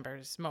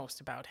remembers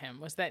most about him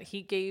was that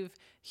he gave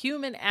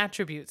human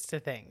attributes to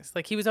things.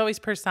 Like, he was always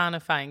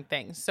personifying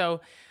things. So,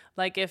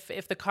 like,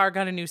 if the car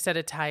got a new set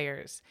of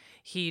tires,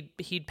 he'd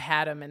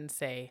pat him and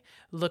say,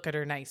 "Look at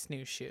her nice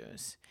new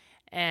shoes."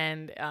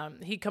 And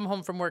he'd come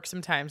home from work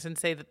sometimes and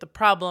say that the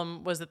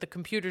problem was that the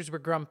computers were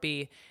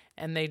grumpy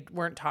and they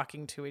weren't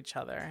talking to each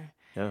other.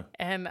 Yeah.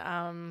 And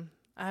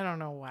I don't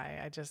know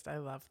why. I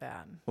love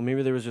that. Well,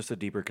 maybe there was just a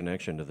deeper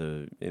connection to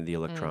the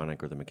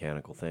electronic or the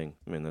mechanical thing.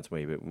 I mean, that's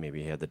why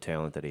maybe he had the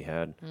talent that he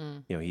had.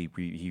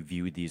 He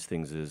viewed these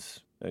things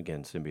as,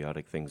 again,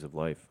 symbiotic things of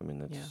life. I mean,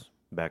 that's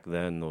back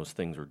then, those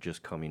things were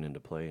just coming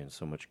into play, and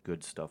so much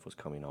good stuff was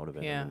coming out of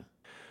it. Yeah. And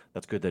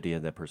that's good that he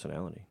had that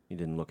personality. He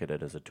didn't look at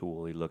it as a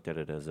tool. He looked at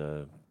it as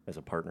a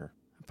partner.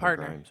 A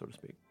partner. Crime, so to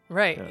speak.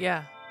 Right.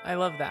 Yeah. I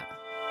love that.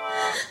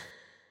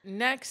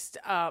 Next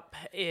up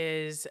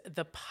is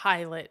the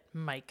pilot,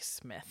 Mike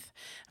Smith.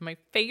 My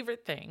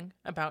favorite thing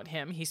about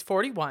him, he's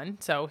 41,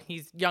 so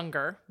he's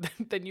younger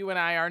than you and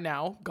I are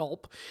now,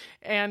 gulp.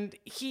 And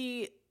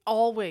he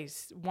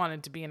always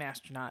wanted to be an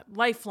astronaut,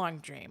 lifelong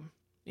dream.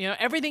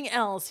 Everything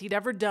else he'd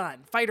ever done,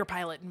 fighter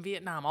pilot in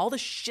Vietnam, all the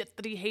shit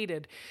that he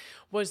hated,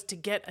 was to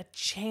get a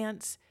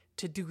chance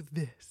to do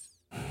this.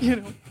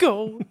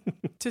 Go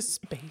to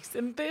space.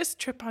 And this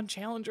trip on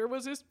Challenger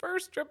was his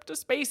first trip to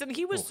space. And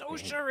he was so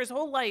sure his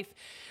whole life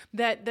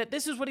that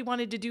this is what he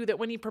wanted to do, that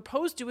when he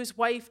proposed to his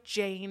wife,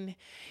 Jane,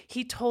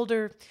 he told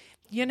her,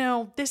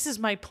 this is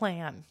my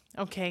plan.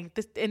 Okay.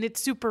 And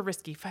it's super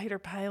risky. Fighter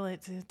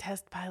pilot,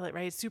 test pilot,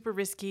 right? It's super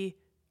risky.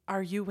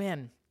 Are you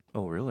in?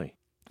 Oh, really?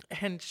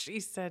 And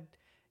she said,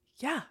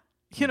 yeah.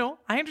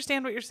 I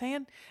understand what you're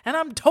saying, and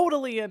I'm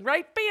totally in,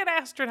 right? Be an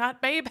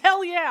astronaut, babe.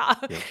 Hell yeah.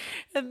 Yep.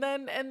 And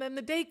then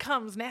the day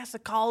comes,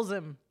 NASA calls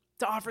him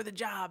to offer the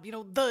job,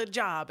 the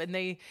job. And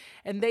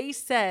they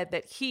said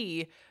that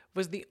he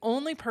was the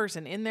only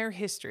person in their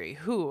history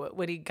who,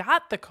 when he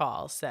got the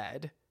call,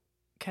 said,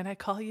 "Can I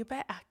call you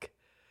back?"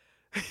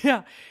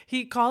 Yeah.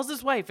 He calls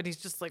his wife and he's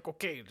just like,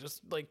 "Okay,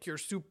 just like, you're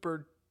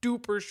super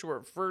duper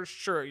sure, for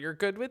sure. You're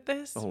good with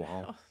this?" Oh,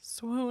 wow. Oh,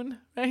 swoon,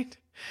 right?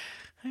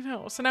 I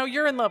know. So now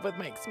you're in love with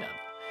Mike Smith.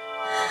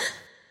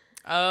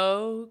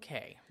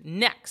 Okay.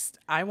 Next,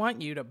 I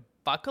want you to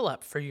buckle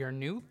up for your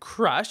new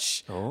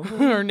crush. Oh.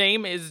 Her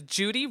name is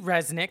Judy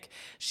Resnick.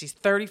 She's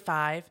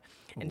 35,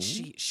 and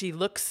she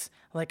looks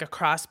like a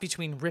cross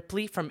between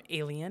Ripley from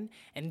Alien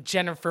and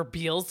Jennifer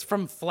Beals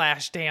from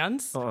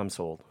Flashdance. Oh, I'm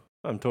sold.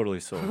 I'm totally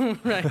sold.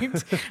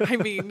 Right? I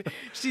mean,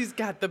 she's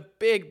got the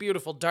big,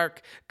 beautiful,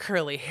 dark,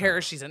 curly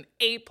hair. She's an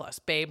A+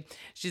 babe.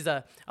 She's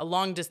a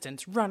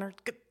long-distance runner.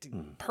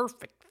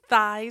 Perfect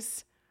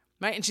thighs.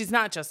 Right? And she's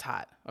not just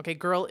hot. Okay,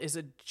 girl is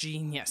a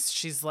genius.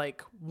 She's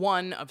like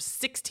one of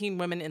 16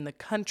 women in the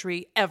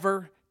country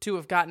ever to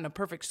have gotten a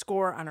perfect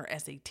score on her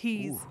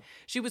SATs. Ooh.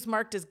 She was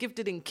marked as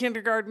gifted in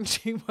kindergarten.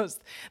 She was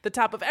the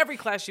top of every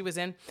class she was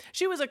in.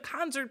 She was a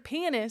concert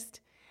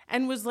pianist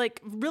and was like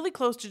really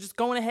close to just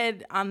going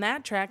ahead on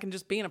that track and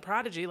just being a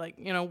prodigy, like,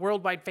 you know,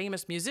 worldwide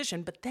famous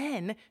musician. But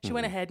then she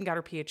went ahead and got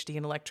her PhD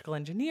in electrical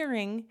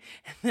engineering.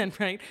 And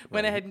then,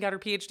 went ahead and got her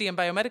PhD in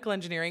biomedical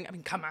engineering. I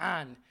mean, come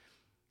on.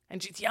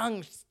 And she's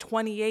young. She's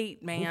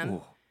 28, man.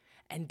 Ooh.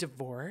 And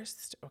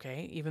divorced,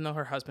 okay? Even though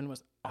her husband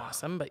was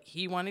awesome, but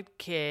he wanted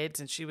kids.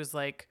 And she was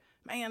like,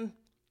 man,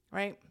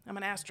 right? I'm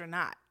an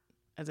astronaut.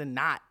 As in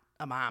not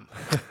a mom.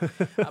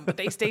 But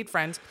they stayed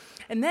friends.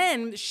 And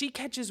then she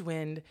catches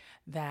wind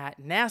that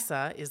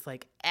NASA is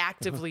like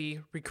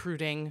actively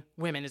recruiting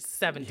women. It's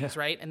the 70s,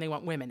 right? And they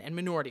want women and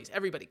minorities,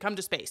 everybody come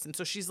to space. And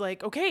so she's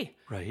like, okay,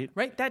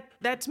 right?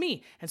 That's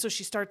me. And so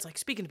she starts like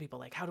speaking to people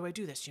like, how do I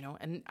do this? You know,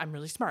 and I'm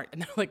really smart.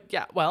 And they're like,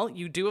 yeah, well,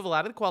 you do have a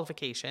lot of the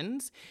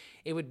qualifications.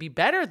 It would be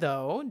better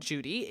though,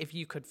 Judy, if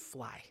you could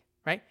fly,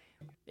 right?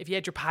 If you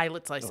had your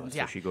pilot's license,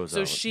 so she goes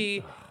so out.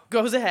 she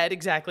goes ahead,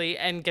 exactly,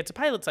 and gets a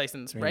pilot's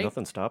license, right?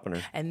 Nothing stopping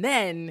her. And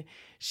then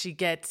she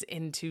gets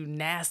into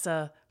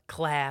NASA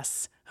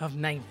class of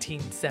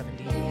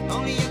 1970.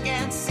 Only you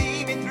can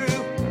see me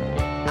through.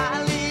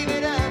 I leave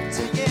it up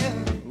to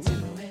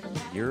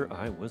you. Year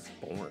I was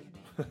born.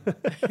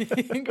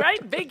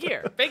 Right? Big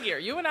year.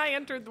 You and I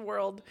entered the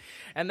world,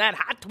 and that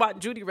hot twat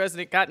Judy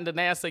Resnick got into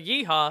NASA.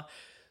 Yeehaw.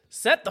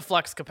 Set the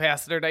flux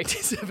capacitor,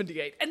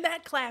 1978. And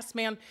that class,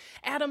 man,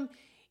 Adam,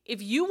 if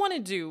you want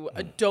to do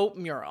a dope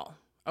mural,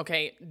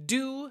 okay,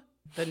 do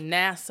the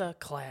NASA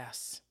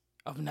class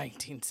of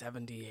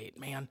 1978,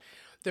 man.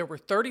 There were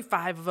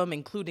 35 of them,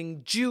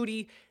 including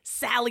Judy,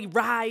 Sally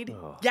Ride.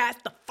 Oh.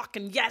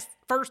 Yes,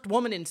 first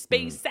woman in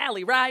space,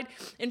 Sally Ride.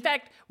 In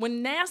fact,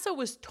 when NASA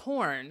was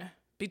torn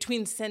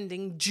between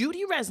sending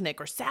Judy Resnick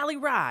or Sally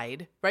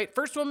Ride, right?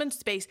 First woman in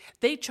space,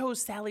 they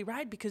chose Sally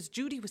Ride because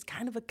Judy was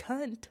kind of a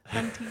cunt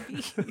on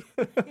TV.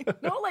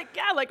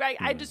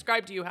 I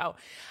described to you how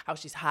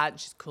she's hot and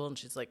she's cool and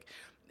she's like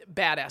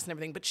badass and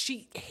everything, but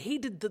she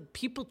hated the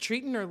people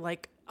treating her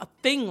like a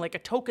thing, like a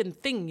token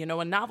thing, you know,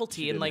 a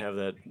novelty. She and didn't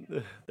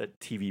have that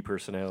TV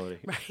personality.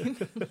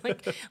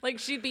 Right? like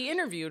she'd be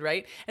interviewed,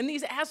 right? And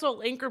these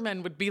asshole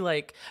anchormen would be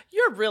like,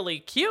 you're really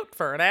cute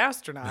for an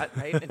astronaut,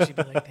 right? And she'd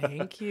be like,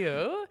 thank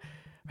you.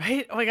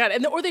 Right? Oh my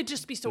God. Or they'd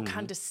just be so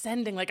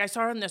condescending. Like I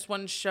saw her on this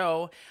one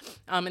show,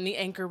 and the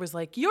anchor was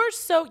like, you're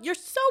so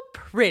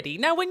pretty.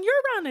 Now when you're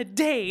on a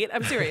date,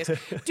 I'm serious,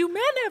 do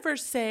men ever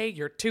say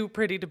you're too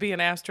pretty to be an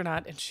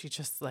astronaut? And she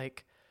just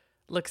like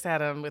looks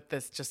at him with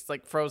this just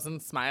like frozen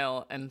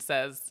smile and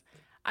says,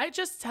 I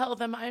just tell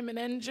them I'm an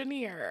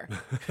engineer.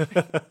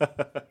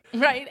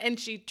 Right? And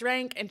she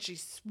drank and she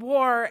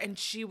swore and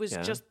she was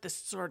just this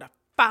sort of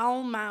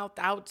foul-mouthed,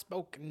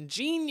 outspoken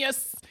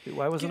genius. Dude,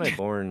 why wasn't I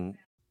born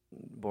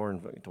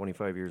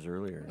 25 years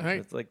earlier? Right.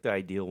 It's like the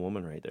ideal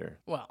woman right there.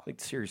 Well.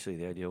 Like seriously,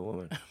 the ideal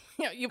woman.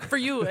 For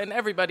you and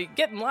everybody,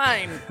 get in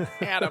line,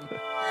 Adam.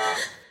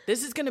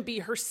 This is going to be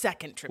her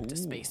second trip to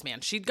space,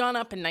 man. She'd gone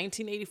up in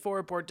 1984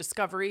 aboard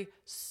Discovery.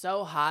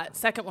 So hot.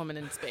 Second woman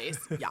in space.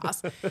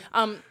 Yas.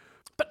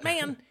 But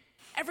man,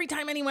 every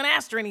time anyone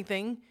asked her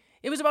anything,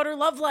 it was about her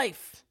love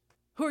life.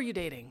 Who are you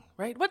dating,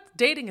 right? What's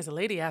dating as a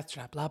lady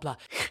astronaut, blah, blah.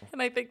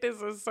 And I think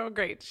this is so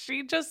great.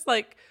 She just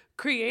like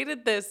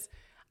created this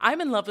I'm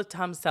in love with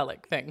Tom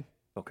Selleck thing.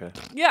 Okay.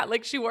 Yeah,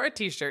 like she wore a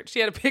t-shirt. She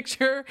had a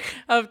picture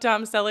of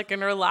Tom Selleck in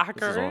her locker.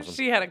 This is awesome.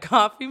 She had a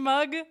coffee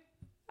mug.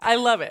 I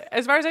love it.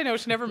 As far as I know,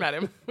 she never met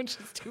him, which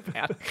is too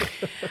bad.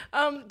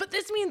 But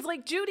this means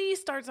like Judy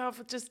starts off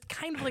with just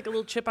kind of like a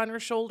little chip on her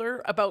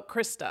shoulder about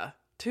Krista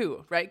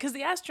too, right? Because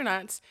the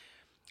astronauts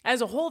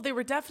as a whole, they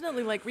were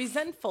definitely like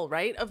resentful,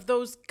 right? Of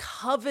those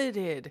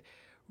coveted,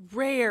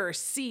 rare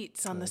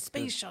seats on the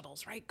space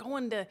shuttles, right?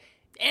 Going to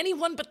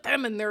anyone but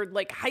them and their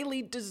like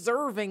highly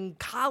deserving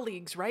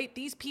colleagues, right?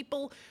 These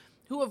people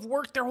who have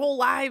worked their whole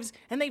lives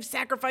and they've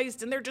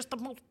sacrificed and they're just the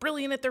most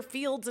brilliant at their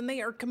fields and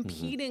they are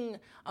competing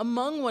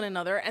among one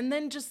another. And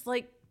then just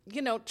like,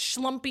 you know,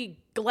 schlumpy,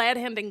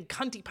 glad-handing,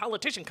 cunty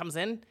politician comes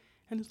in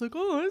and it's like,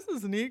 oh, this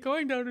is neat.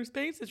 Going to outer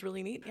space is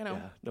really neat, you know.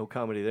 Yeah, no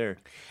comedy there.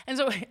 And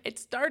so it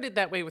started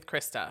that way with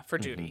Krista for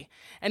Judy.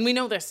 And we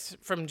know this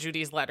from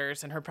Judy's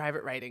letters and her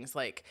private writings.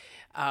 Like,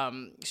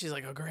 she's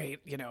like, oh,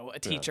 great, you know, a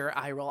teacher,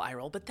 eye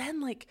roll. But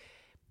then, like,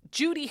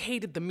 Judy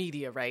hated the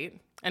media,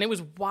 right? And it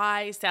was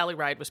why Sally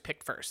Ride was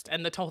picked first.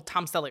 And the whole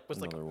Tom Selleck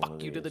was like,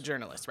 fuck you to the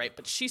journalists, right?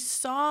 But she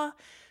saw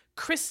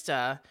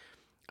Krista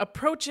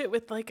approach it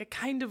with like a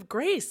kind of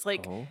grace.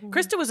 Like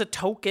Krista was a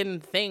token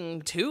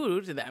thing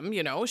too to them,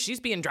 you know. She's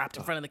being dropped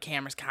in front of the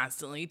cameras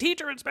constantly.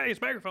 Teacher in space,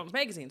 microphones,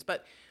 magazines.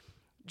 But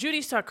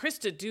Judy saw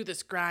Krista do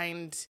this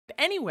grind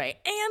anyway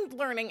and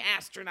learning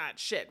astronaut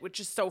shit, which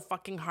is so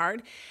fucking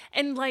hard.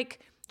 And like,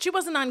 she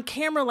wasn't on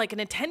camera like an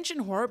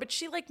attention whore, but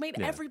she like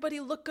made everybody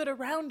look good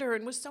around her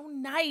and was so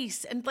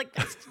nice. And like,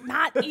 that's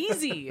not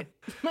easy.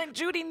 And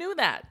Judy knew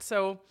that.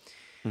 So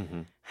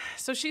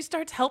she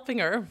starts helping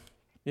her.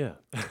 Yeah.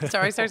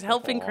 Starts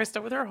helping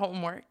Krista with her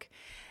homework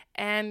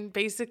and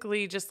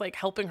basically just like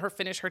helping her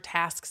finish her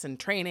tasks and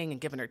training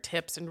and giving her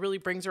tips and really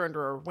brings her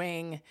under her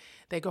wing.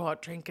 They go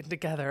out drinking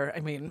together. I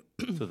mean,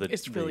 So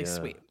it's really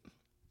sweet.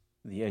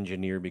 The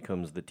engineer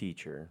becomes the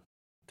teacher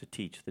to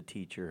teach the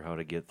teacher how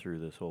to get through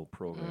this whole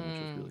program,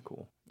 which is really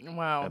cool.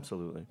 Wow.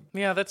 Absolutely.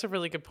 Yeah, that's a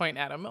really good point,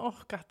 Adam. Oh,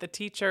 God, the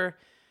teacher.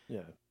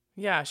 Yeah.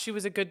 Yeah, she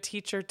was a good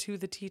teacher to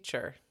the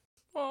teacher.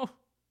 Oh,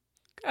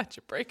 God,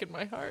 you're breaking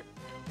my heart.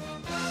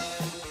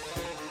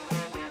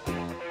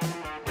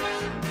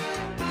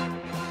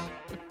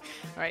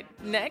 All right,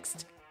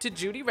 next to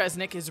Judy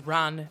Resnick is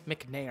Ron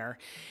McNair.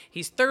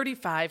 He's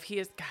 35. He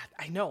is, God,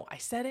 I know, I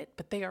said it,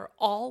 but they are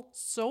all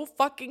so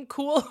fucking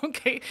cool.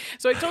 Okay,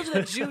 so I told you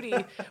that Judy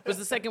was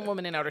the second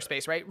woman in outer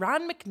space, right?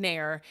 Ron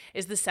McNair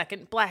is the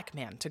second black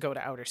man to go to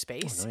outer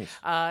space. Oh,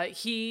 nice.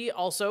 He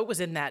also was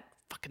in that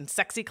fucking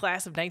sexy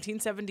class of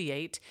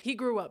 1978. He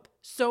grew up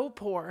so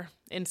poor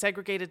in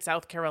segregated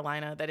South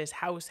Carolina that his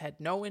house had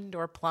no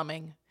indoor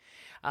plumbing.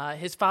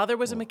 His father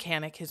was a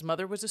mechanic. His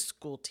mother was a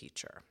school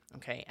teacher.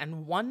 Okay.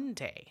 And one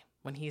day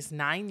when he's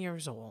 9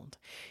 years old,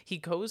 he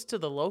goes to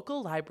the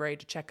local library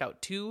to check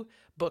out 2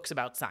 books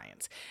about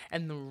science.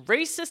 And the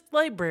racist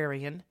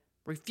librarian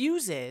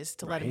refuses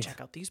to let him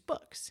check out these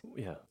books.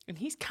 Yeah. And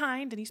he's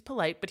kind and he's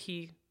polite, but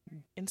he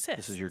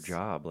insists. This is your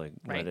job. Like,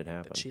 let it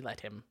happen. That she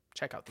let him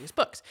check out these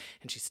books.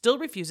 And she still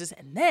refuses.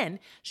 And then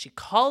she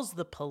calls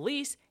the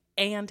police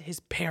and his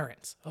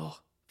parents. Oh,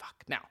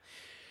 fuck. Now,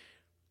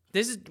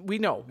 this is, we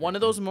know, one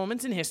of those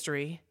moments in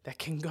history that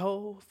can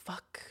go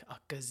fuck a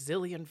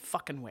gazillion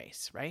fucking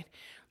ways, right?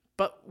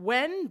 But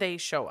when they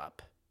show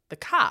up, the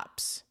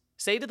cops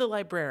say to the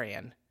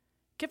librarian,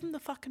 give him the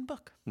fucking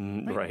book.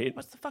 Right.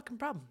 What's the fucking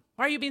problem?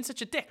 Why are you being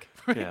such a dick?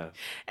 Right? Yeah.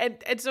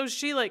 And so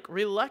she like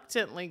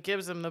reluctantly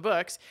gives him the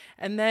books.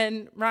 And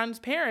then Ron's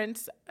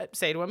parents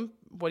say to him,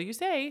 what do you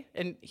say?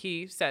 And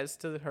he says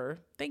to her,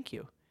 thank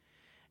you.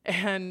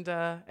 And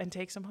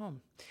takes him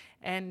home.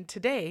 And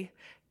today,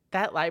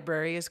 that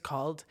library is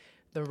called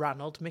the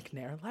Ronald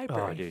McNair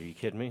Library. Oh, dude, are you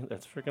kidding me?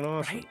 That's freaking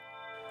awesome. Right?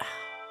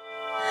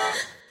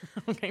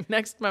 Okay,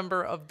 next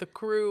member of the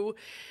crew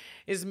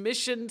is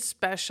mission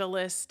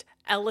specialist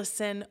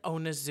Ellison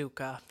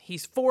Onizuka.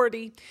 He's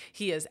 40.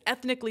 He is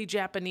ethnically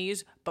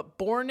Japanese, but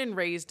born and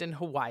raised in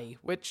Hawaii,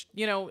 which,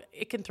 you know,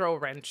 it can throw a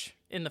wrench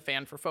in the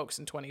fan for folks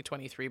in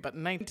 2023. But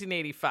in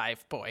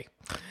 1985, boy,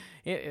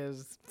 it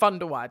is fun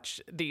to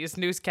watch these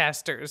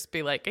newscasters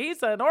be like,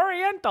 he's an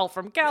Oriental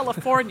from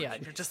California.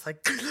 And you're just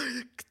like,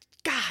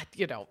 God,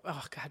 you know,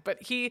 oh God.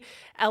 But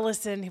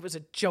Ellison, he was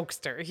a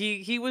jokester.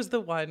 He was the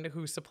one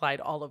who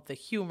supplied all of the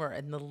humor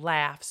and the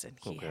laughs. And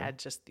he had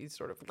just these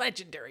sort of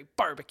legendary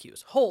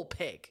barbecues, whole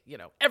pig, you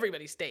know,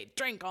 everybody stayed,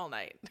 drank all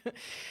night.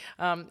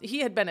 He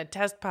had been a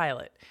test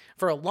pilot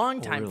for a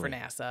long time for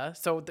NASA.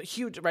 So the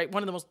huge, right,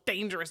 one of the most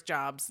dangerous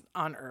jobs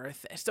on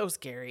Earth. So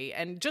scary.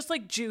 And just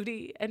like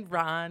Judy and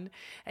Ron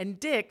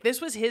and Dick,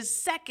 this was his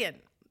second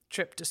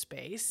trip to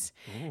space.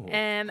 Ooh.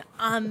 And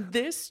on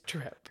this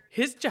trip,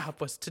 his job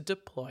was to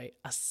deploy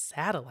a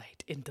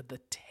satellite into the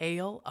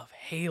tail of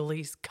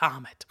Halley's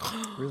Comet.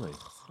 Really?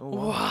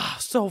 Oh, wow,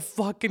 so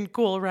fucking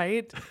cool,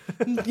 right?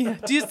 Yeah.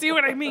 Do you see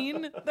what I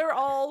mean? They're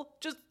all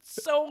just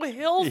so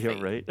healthy.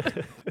 Yeah, right.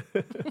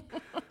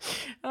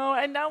 Oh,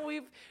 and now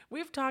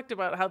we've talked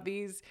about how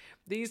these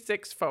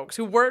 6 folks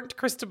who weren't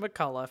Krista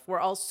McCullough were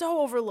all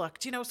so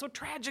overlooked, you know, so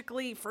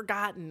tragically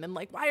forgotten. And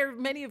like, why are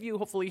many of you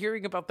hopefully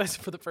hearing about this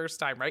for the first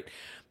time, right?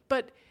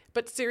 But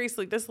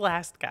seriously, this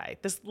last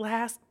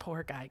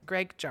poor guy,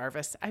 Greg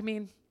Jarvis, I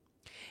mean,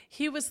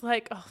 he was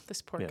like, oh,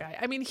 this poor guy.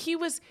 I mean, he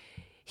was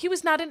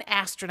not an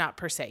astronaut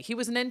per se. He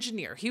was an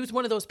engineer. He was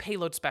one of those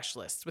payload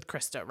specialists with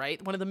Krista,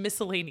 right? One of the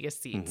miscellaneous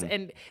seats. Mm-hmm.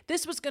 And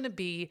this was going to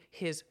be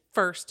his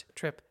first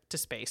trip to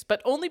space,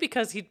 but only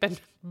because he'd been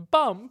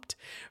bumped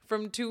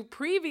from 2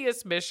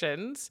 previous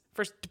missions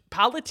for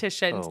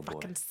politicians. Oh,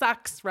 fucking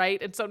sucks,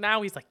 right? And so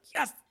now he's like,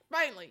 yes,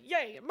 finally,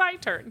 yay, my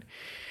turn.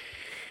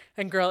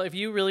 And girl, if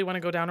you really want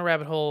to go down a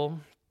rabbit hole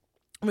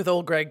with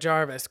old Greg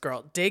Jarvis,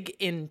 girl, dig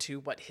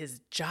into what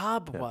his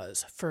job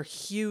was for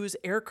Hughes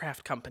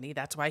Aircraft Company.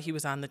 That's why he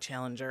was on the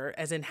Challenger,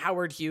 as in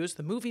Howard Hughes,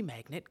 the movie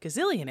magnate,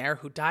 gazillionaire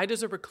who died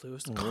as a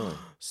recluse. Really?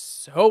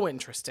 So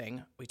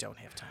interesting. We don't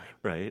have time.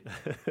 Right.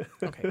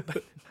 Okay.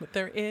 But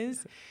there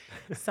is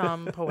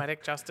some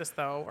poetic justice,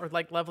 though, or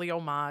like lovely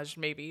homage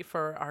maybe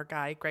for our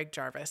guy, Greg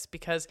Jarvis,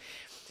 because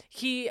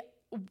he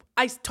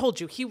I told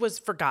you he was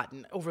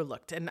forgotten,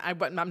 overlooked, and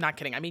I'm not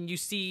kidding. I mean, you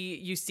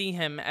see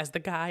him as the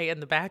guy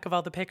in the back of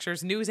all the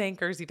pictures. News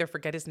anchors either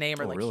forget his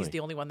name or like really? he's the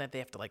only one that they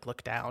have to like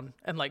look down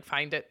and like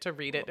find it to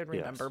read it and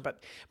remember. Yes.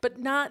 But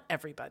not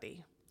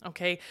everybody,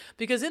 okay?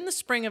 Because in the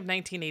spring of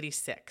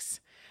 1986,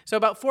 so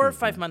about 4 or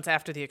 5 months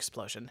after the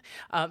explosion,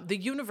 the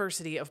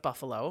University of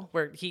Buffalo,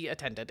 where he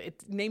attended,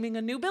 it's naming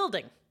a new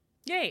building.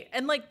 Yay!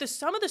 And like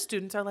some of the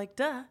students are like,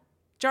 duh,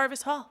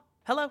 Jarvis Hall.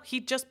 Hello, he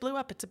just blew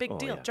up. It's a big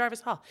deal. Yeah.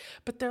 Jarvis Hall.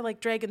 But they're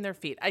like dragging their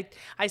feet.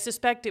 I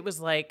suspect it was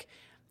like,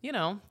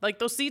 like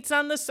those seats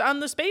on the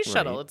space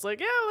shuttle. Right. It's like,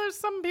 yeah, there's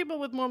some people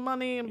with more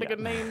money and bigger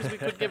names. We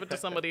could give it to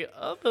somebody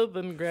other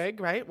than Greg,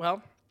 right?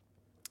 Well,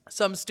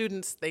 some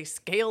students, they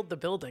scaled the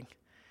building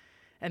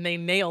and they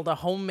nailed a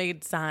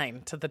homemade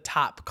sign to the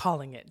top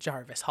calling it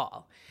Jarvis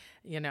Hall.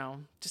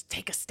 Just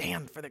take a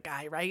stand for the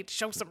guy, right?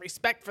 Show some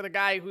respect for the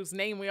guy whose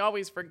name we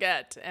always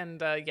forget.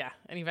 And and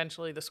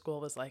eventually the school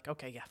was like,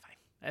 okay, yeah, fine.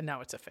 And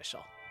now it's official.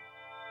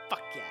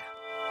 Fuck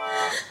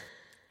yeah.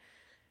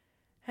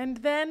 And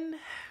then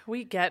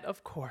we get,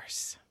 of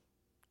course,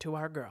 to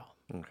our girl,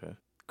 Okay.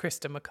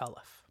 Krista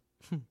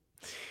McAuliffe.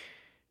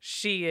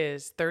 She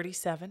is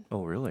 37.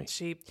 Oh, really?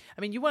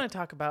 You want to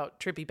talk about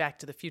trippy Back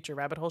to the Future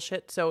rabbit hole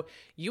shit? So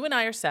you and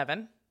I are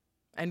 7,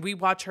 and we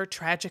watch her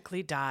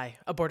tragically die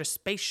aboard a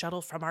space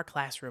shuttle from our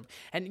classroom.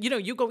 And,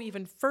 you go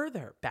even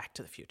further Back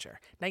to the Future.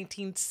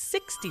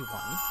 1961,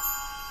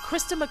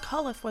 Krista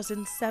McAuliffe was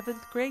in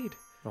 7th grade.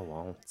 Oh,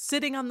 wow.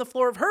 Sitting on the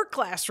floor of her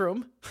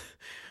classroom,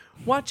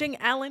 watching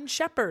Alan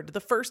Shepard, the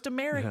first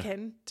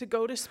American to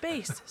go to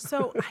space.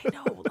 So I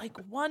know, like,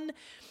 one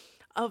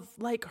of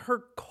like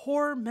her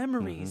core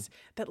memories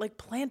that like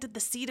planted the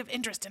seed of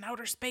interest in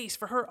outer space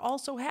for her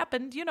also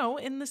happened,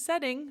 in the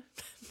setting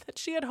that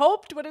she had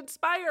hoped would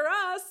inspire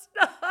us.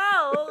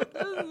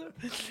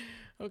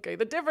 Okay,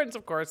 the difference,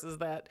 of course, is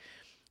that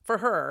for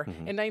her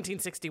in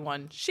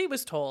 1961, she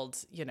was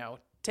told,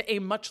 to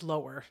aim much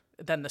lower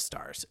than the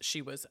stars.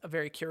 She was a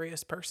very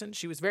curious person.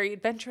 She was very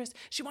adventurous.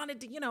 She wanted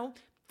to,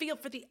 feel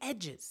for the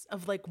edges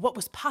of like what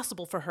was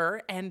possible for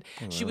her. And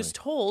she was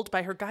told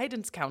by her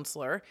guidance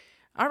counselor,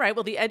 all right,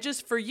 well, the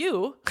edges for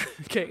you,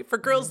 okay, for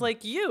girls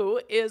like you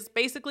is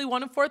basically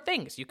one of 4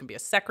 things. You can be a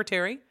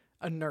secretary,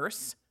 a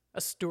nurse, a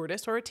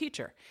stewardess, or a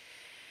teacher.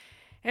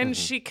 And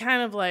she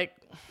kind of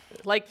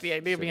liked the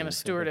idea of being a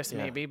stewardess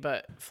maybe,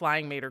 but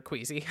flying made her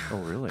queasy. Oh,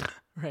 really?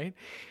 Right?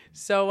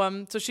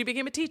 So she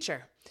became a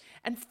teacher.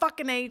 And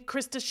fucking A,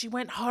 Krista, she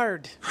went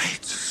hard.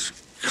 Great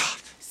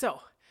Scott.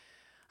 So,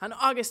 on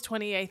August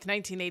 28th,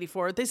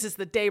 1984, this is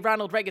the day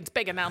Ronald Reagan's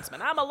big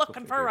announcement. I'm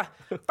looking for a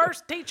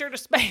first teacher to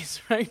space,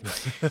 right?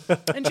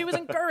 And she was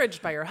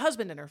encouraged by her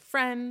husband and her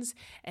friends.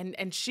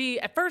 And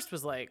she, at first,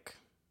 was like,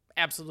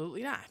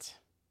 absolutely not.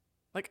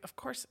 Like, of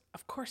course,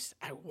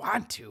 I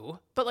want to.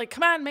 But, like,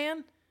 come on,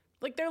 man.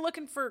 Like, they're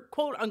looking for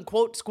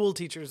quote-unquote school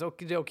teachers,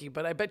 okie dokie,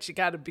 but I bet you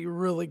got to be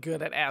really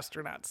good at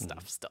astronaut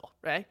stuff still,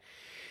 right?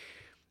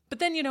 But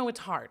then, it's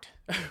hard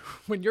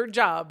when your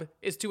job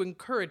is to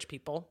encourage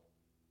people,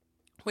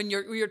 when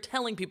you're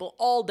telling people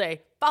all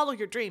day, follow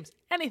your dreams,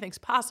 anything's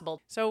possible.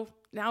 So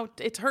now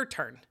it's her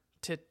turn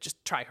to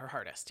just try her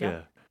hardest,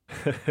 yeah?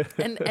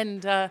 And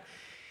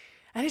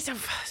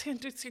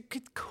it's a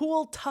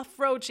cool, tough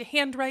road. She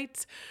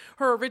handwrites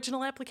her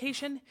original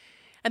application.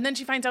 And then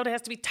she finds out it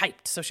has to be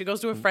typed. So she goes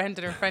to a friend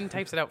and her friend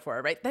types it out for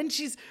her, right? Then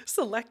she's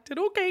selected,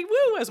 okay,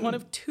 woo, as one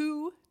of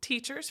 2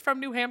 teachers from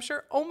New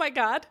Hampshire. Oh my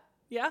God.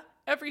 Yeah.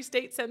 Every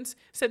state sends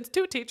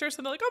 2 teachers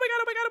and they're like, oh my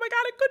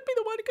God.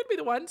 It could be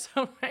the one.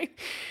 So, right.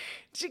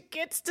 She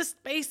gets to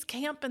space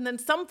camp and then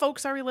some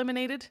folks are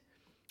eliminated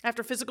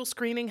after physical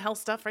screening, health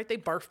stuff, right? They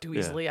barf too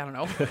easily. I don't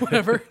know,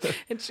 whatever.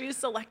 And she is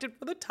selected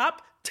for the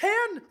top 10.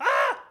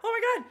 Oh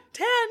my God.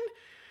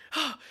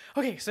 10.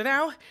 Okay. So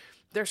now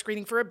they're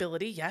screening for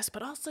ability, yes,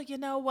 but also, you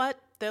know what?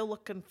 They're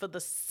looking for the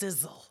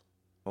sizzle.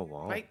 Oh,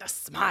 wow. Right? The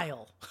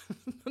smile.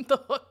 The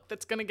hook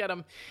that's going to get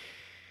them.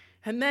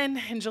 And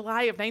then in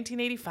July of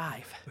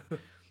 1985,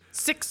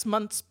 6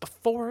 months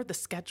before the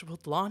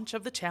scheduled launch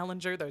of the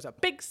Challenger, there's a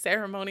big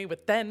ceremony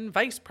with then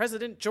Vice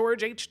President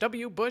George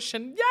H.W. Bush,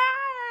 and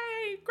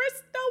yay!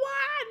 Krista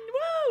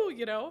won!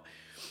 Woo!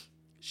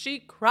 She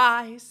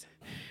cries.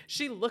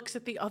 She looks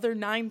at the other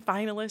 9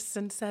 finalists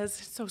and says,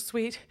 it's so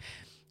sweet,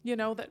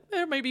 that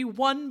there may be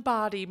 1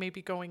 body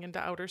maybe going into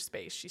outer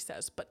space, she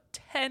says, but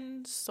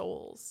 10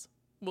 souls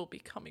will be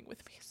coming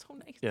with me. So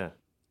nice. Yeah.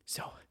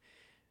 So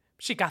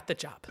she got the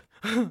job.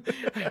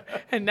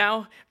 And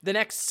now the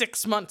next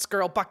 6 months,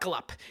 girl, buckle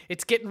up.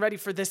 It's getting ready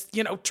for this,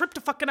 trip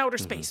to fucking outer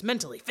space,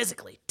 mentally,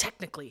 physically,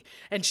 technically.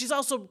 And she's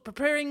also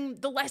preparing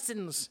the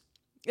lessons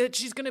that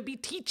she's going to be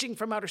teaching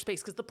from outer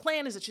space, because the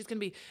plan is that she's going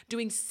to be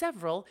doing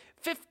several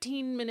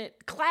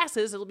 15-minute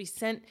classes. It'll be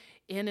sent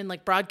in and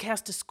like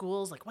broadcast to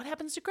schools, like what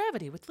happens to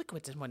gravity with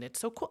liquids and when. It's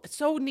so cool. It's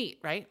so neat,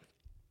 right?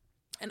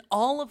 And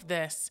all of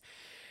this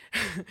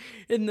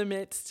in the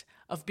midst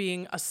of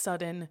being a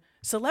sudden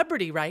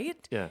celebrity,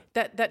 right? Yeah.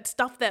 That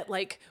stuff that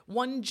like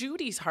won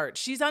Judy's heart.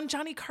 She's on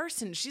Johnny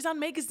Carson. She's on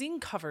magazine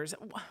covers.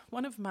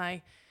 One of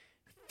my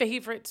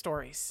favorite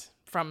stories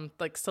from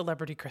like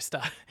Celebrity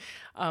Krista.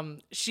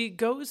 She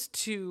goes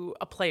to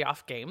a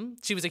playoff game.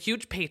 She was a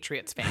huge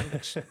Patriots fan,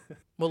 which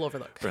we'll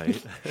overlook.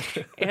 Right.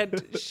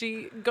 And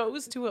she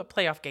goes to a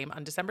playoff game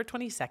on December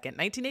 22nd,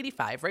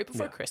 1985, right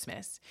before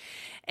Christmas.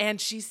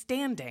 And she's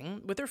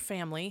standing with her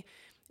family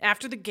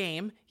after the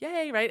game.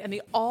 Yay, right? And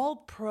the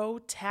all-pro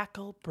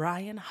tackle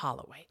Brian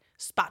Holloway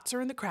spots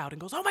her in the crowd and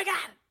goes, "Oh my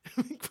God,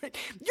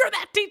 you're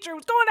that teacher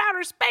who's going to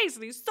outer space."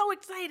 And he's so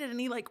excited, and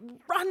he like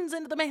runs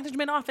into the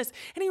management office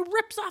and he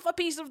rips off a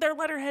piece of their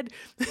letterhead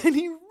and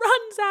he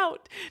runs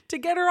out to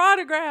get her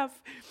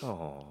autograph.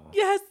 Oh.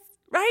 Yes,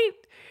 right?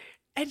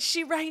 And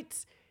she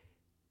writes,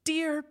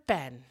 "Dear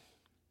Ben,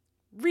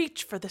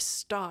 reach for the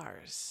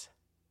stars.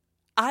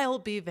 I'll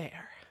be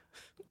there."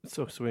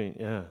 So sweet.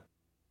 Yeah.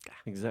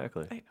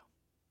 Exactly. I know.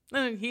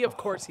 And he, of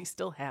course, he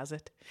still has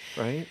it.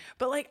 Right?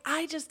 But like,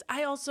 I just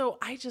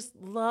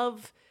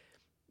love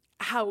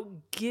how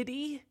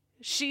giddy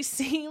she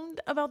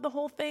seemed about the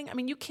whole thing. I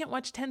mean, you can't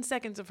watch 10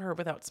 seconds of her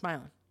without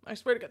smiling. I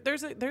swear to God.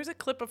 There's a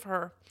clip of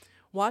her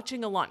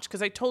watching a launch,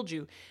 because I told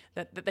you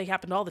that they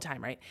happened all the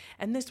time, right?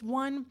 And this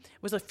one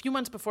was a few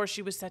months before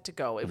she was set to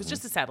go. It was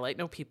just a satellite,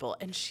 no people.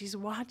 And she's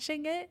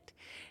watching it,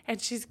 and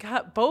she's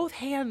got both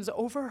hands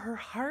over her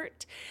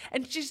heart,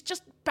 and she's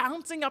just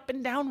bouncing up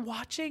and down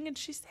watching, and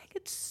she's saying,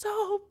 "It's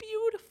so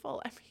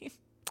beautiful." I mean,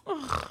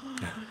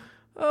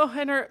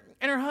 and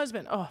her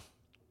husband,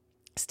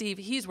 Steve,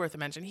 he's worth a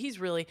mention. He's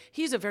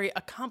a very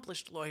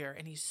accomplished lawyer,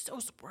 and he's so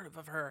supportive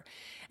of her.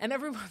 And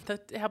everyone, the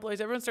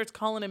tabloids, everyone starts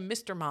calling him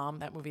Mr. Mom.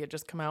 That movie had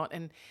just come out.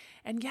 And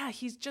yeah,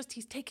 he's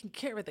taking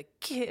care of the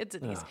kids,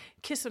 and he's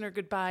kissing her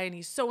goodbye, and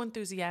he's so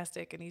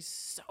enthusiastic, and he's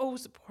so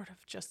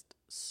supportive. Just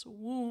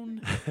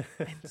swoon.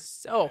 And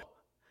so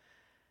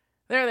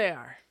there they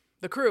are.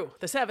 The crew,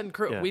 the 7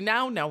 crew. Yeah. We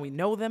now know, we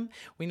know them.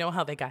 We know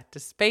how they got to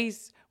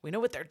space. We know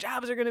what their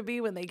jobs are going to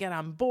be when they get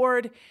on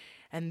board.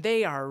 And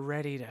they are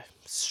ready to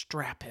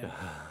strap him.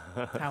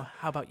 How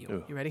about you?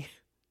 Ooh. You ready?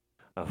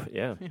 Oh,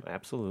 yeah,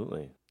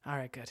 absolutely. All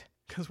right, good.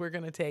 Because we're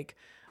going to take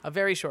a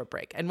very short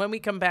break. And when we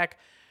come back,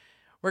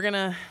 we're going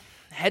to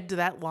head to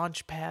that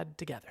launch pad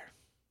together.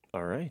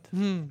 All right.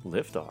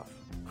 Lift off.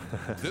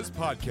 This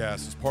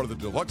podcast is part of the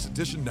Deluxe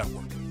Edition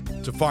Network.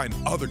 To find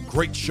other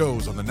great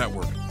shows on the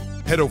network,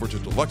 head over to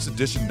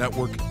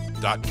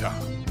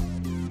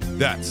deluxeeditionnetwork.com.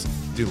 That's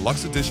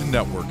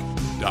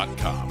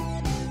deluxeeditionnetwork.com.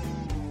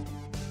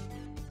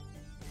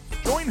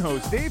 Join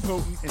hosts Dave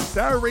Houghton and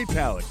Sarah Ray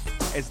Palick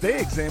as they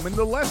examine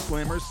the less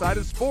glamorous side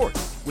of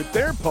sports with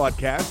their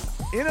podcast,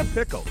 In a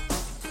Pickle.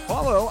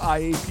 Follow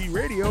IAP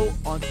Radio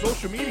on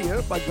social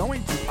media by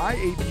going to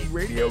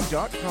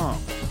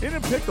IAPradio.com. In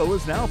a Pickle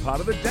is now part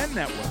of the Den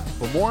Network.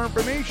 For more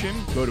information,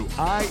 go to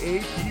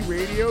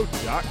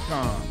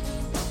IAPradio.com.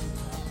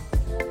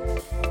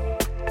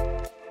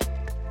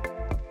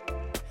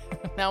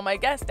 Now, my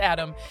guest,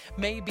 Adam,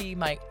 may be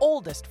my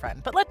oldest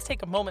friend, but let's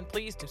take a moment,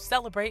 please, to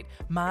celebrate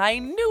my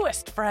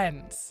newest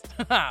friends,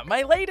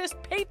 my latest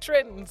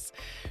patrons,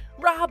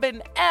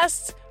 Robin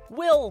S.,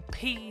 Will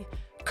P.,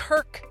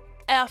 Kirk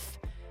F.,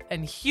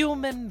 and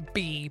Human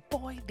B.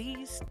 Boy,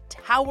 these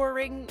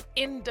towering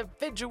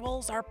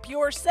individuals are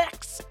pure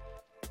sex.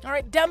 All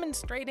right,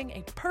 demonstrating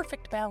a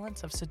perfect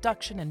balance of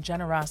seduction and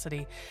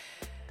generosity,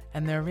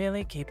 and they're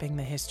really keeping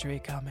the history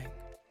coming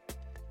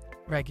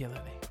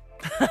regularly.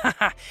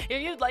 If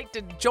you'd like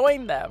to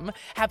join them,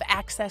 have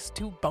access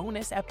to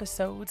bonus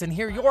episodes, and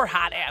hear your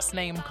hot ass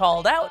name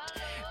called out,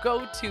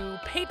 go to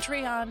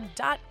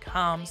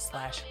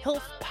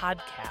patreon.com/HILF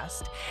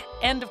podcast.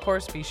 And of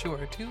course, be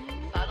sure to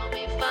Follow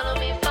me, follow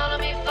me, follow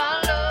me,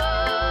 follow.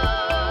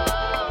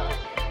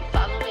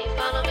 Follow me,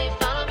 follow me,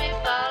 follow me,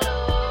 follow.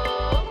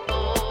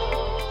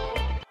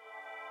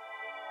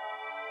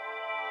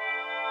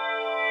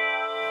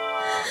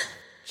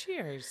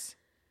 cheers.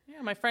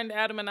 Yeah, my friend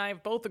Adam and I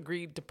have both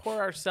agreed to pour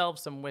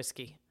ourselves some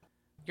whiskey.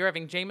 You're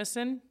having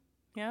Jameson?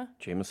 Yeah?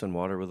 Jameson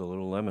water with a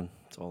little lemon.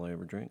 That's all I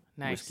ever drink.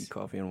 Nice. Whiskey,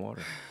 coffee, and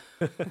water.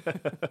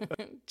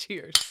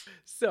 Cheers.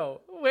 So,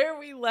 where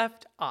we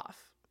left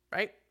off,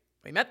 right?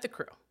 We met the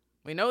crew.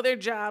 We know their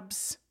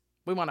jobs.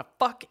 We want to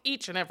fuck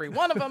each and every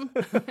one of them.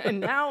 And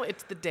now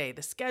it's the day,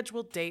 the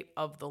scheduled date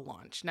of the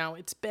launch. Now,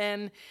 it's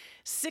been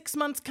 6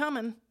 months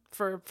coming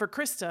for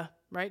Krista,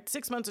 right?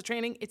 6 months of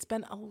training. It's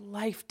been a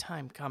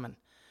lifetime coming.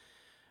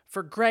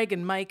 For Greg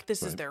and Mike,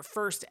 this is their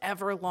first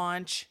ever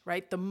launch,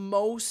 right? The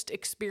most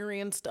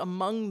experienced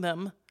among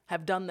them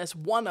have done this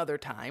one other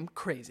time.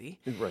 Crazy.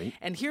 Right.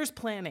 And here's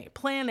plan A.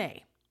 Plan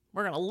A.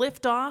 We're going to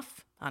lift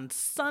off on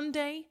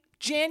Sunday,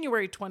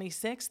 January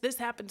 26th. This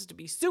happens to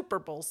be Super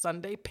Bowl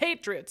Sunday,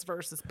 Patriots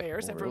versus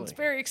Bears. Oh, Everyone's really?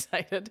 very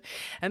excited.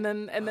 And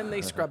then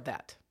they scrub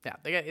that. Yeah,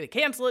 they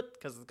cancel it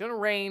because it's going to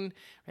rain.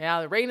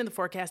 Yeah, the rain in the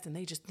forecast, and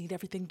they just need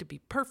everything to be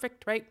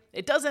perfect, right?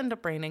 It does end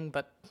up raining,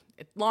 but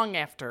long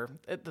after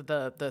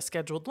the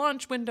scheduled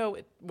launch window,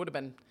 it would have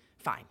been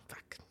fine.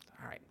 Fuck.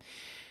 All right.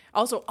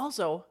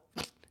 Also,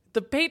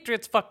 the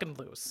Patriots fucking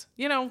lose.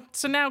 You know,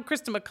 so now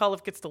Krista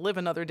McCullough gets to live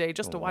another day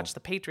just to watch the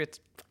Patriots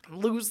fucking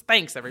lose.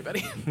 Thanks,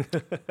 everybody.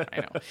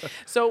 I know.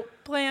 So,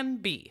 plan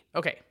B.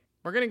 Okay.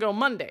 We're going to go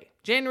Monday,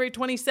 January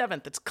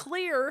 27th. It's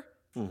clear,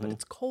 but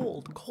it's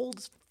cold. Cold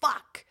as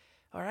fuck.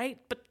 All right?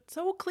 But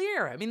so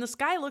clear. I mean, the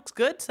sky looks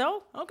good.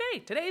 So, okay,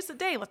 today's the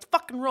day. Let's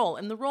fucking roll.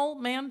 And the roll,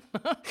 man,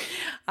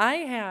 I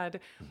had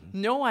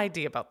no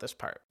idea about this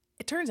part.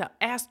 It turns out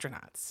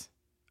astronauts,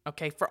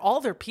 okay, for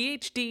all their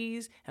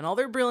PhDs and all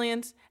their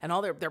brilliance and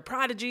all their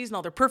prodigies and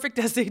all their perfect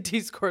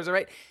SAT scores, all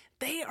right,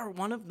 they are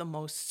one of the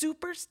most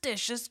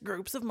superstitious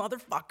groups of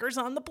motherfuckers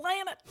on the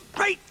planet.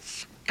 Right,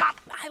 Scott?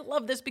 I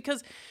love this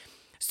because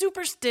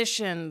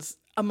superstitions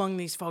among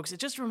these folks, it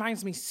just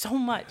reminds me so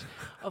much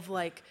of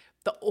like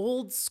the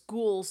old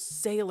school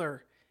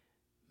sailor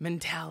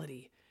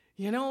mentality.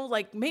 You know,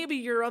 like maybe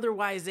you're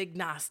otherwise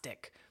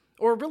agnostic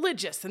or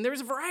religious, and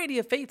there's a variety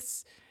of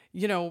faiths,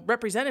 you know,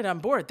 represented on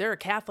board. There are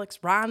Catholics,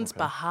 Ron's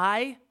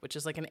Baha'i, which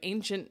is like an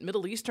ancient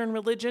Middle Eastern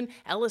religion.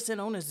 Ellison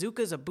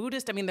Onizuka's a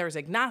Buddhist. I mean, there's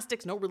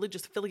agnostics, no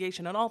religious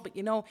affiliation at all, but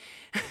you know,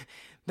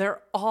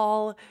 they're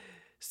all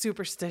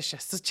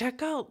superstitious. So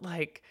check out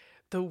like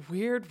the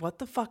weird what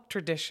the fuck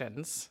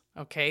traditions,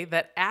 okay,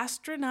 that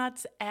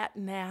astronauts at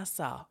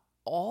NASA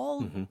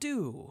all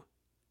do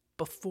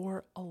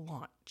before a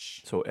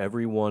launch. So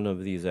every one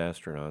of these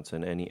astronauts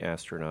and any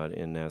astronaut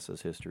in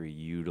NASA's history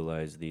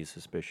utilized these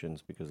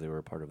suspicions because they were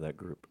a part of that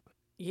group.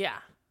 Yeah.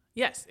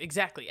 Yes,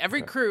 exactly.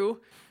 Every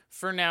crew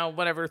for now,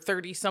 whatever,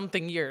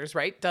 30-something years,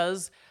 right,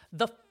 does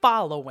the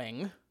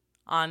following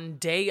on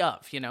day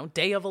of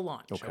a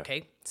launch,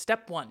 okay?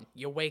 Step 1,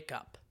 you wake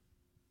up.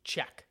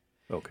 Check.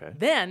 Okay.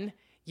 Then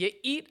you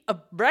eat a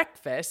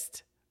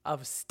breakfast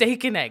of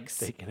steak and eggs.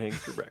 Steak and eggs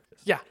for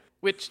breakfast. Yeah,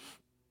 which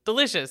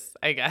delicious,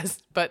 I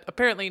guess. But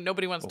apparently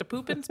nobody wants to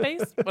poop in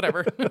space.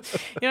 Whatever. You know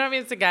what I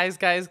mean? It's a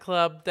guys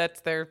club.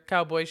 That's their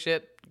cowboy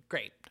shit.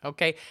 Great.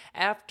 Okay.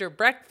 After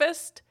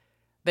breakfast,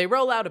 they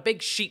roll out a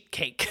big sheet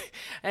cake.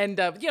 And,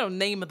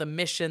 name of the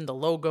mission, the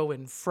logo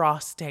and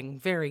frosting.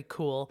 Very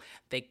cool.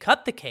 They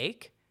cut the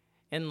cake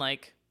in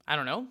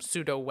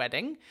pseudo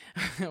wedding.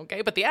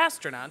 Okay. But the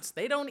astronauts,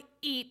 they don't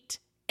eat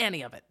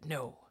any of it.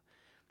 No.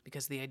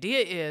 Because the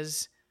idea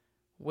is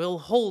we'll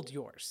hold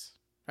yours.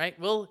 Right?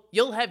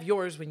 You'll have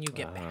yours when you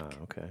get back.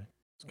 Okay.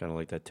 It's kind of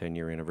like that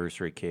 10-year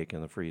anniversary cake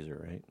in the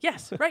freezer, right?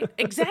 Yes, right.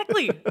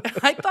 Exactly.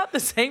 I thought the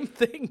same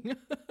thing.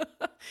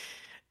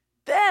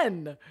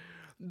 Then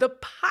the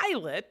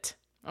pilot,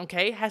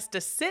 okay, has to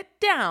sit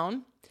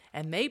down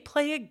and they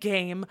play a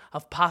game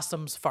of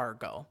Possum's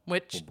Fargo,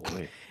 which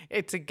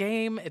it's a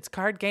game, it's a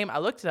card game. I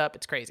looked it up.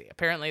 It's crazy.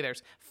 Apparently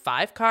there's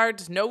 5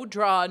 cards, no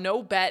draw,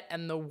 no bet,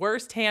 and the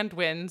worst hand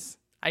wins.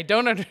 I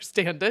don't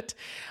understand it,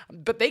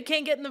 but they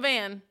can't get in the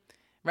van,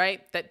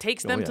 right? That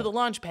takes them to the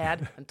launch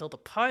pad until the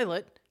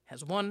pilot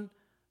has won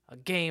a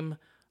game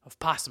of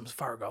Possum's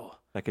Fargo.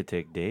 That could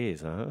take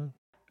days, huh?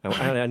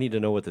 I need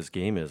to know what this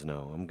game is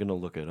now. I'm going to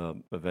look it up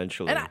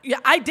eventually. And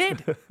I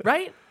did,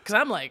 right? Because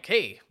I'm like,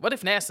 hey, what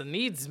if NASA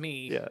needs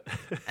me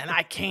and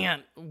I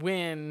can't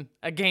win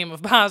a game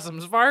of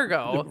Possum's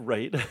Fargo?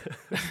 Right.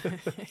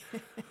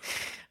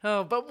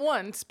 But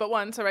once,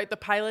 all right, the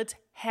pilots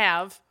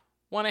have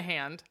won a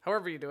hand,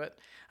 however you do it.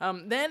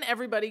 Then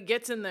everybody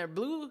gets in their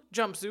blue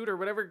jumpsuit or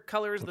whatever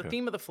color is the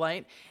theme of the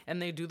flight,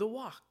 and they do the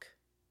walk,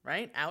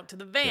 right, out to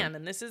the van.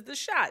 And this is the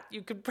shot.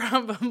 You could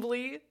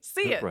probably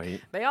see it.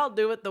 Right. They all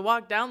do it. They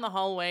walk down the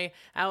hallway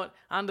out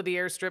onto the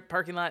airstrip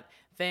parking lot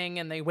thing,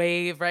 and they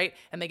wave, right?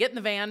 And they get in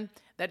the van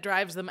that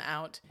drives them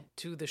out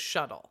to the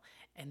shuttle.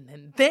 And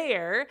then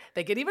there,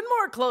 they get even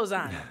more clothes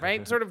on,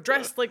 right? Sort of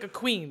dressed like a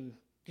queen.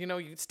 You know,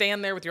 you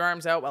stand there with your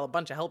arms out while a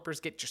bunch of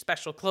helpers get your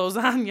special clothes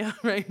on you,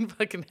 right?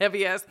 Fucking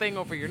heavy-ass thing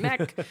over your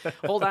neck.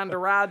 Hold on to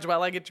Raj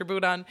while I get your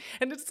boot on.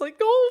 And it's like,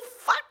 oh,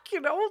 fuck,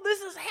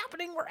 this is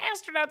happening. We're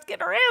astronauts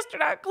getting our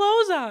astronaut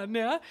clothes on,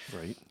 yeah?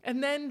 Right.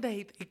 And then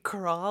they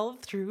crawl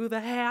through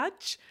the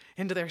hatch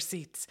into their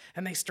seats,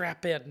 and they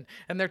strap in,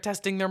 and they're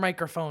testing their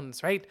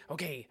microphones, right?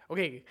 Okay,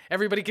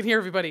 everybody can hear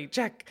everybody,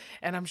 check.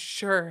 And I'm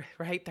sure,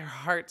 right, their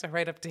hearts are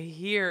right up to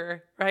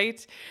here, right?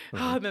 Mm-hmm.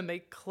 Oh, and then they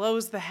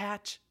close the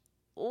hatch.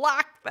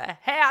 Lock the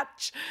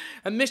hatch.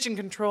 And mission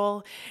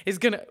control is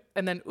gonna,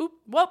 and then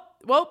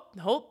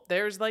hold,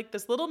 there's like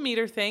this little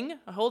meter thing.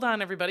 Hold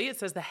on, everybody. It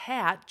says the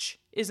hatch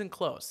isn't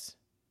closed,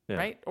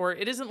 right? Or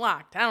it isn't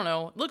locked. I don't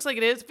know. It looks like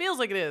it is. Feels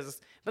like it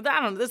is. But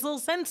I don't know. This little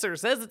sensor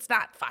says it's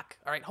not. Fuck.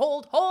 All right,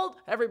 hold.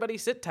 Everybody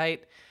sit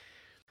tight.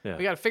 Yeah.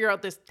 We got to figure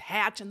out this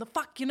hatch and the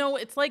fuck,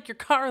 it's like your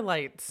car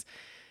lights.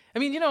 I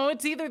mean,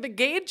 it's either the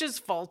gauge is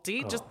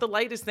faulty, just the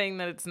light is saying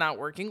that it's not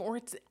working, or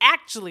it's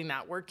actually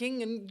not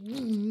working,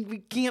 and we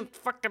can't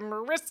fucking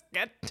risk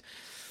it.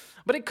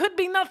 But it could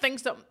be nothing,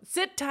 so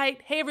sit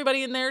tight. Hey,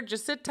 everybody in there,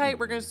 just sit tight.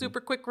 We're going to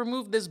super quick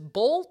remove this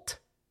bolt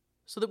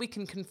so that we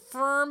can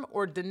confirm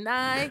or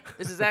deny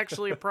this is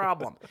actually a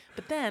problem.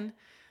 But then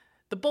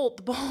the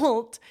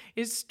bolt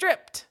is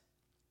stripped.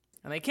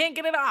 And they can't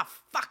get it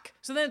off. Fuck.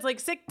 So then it's like,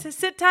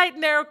 sit tight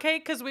in there, okay?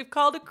 Because we've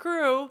called a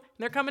crew. And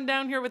they're coming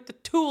down here with the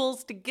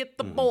tools to get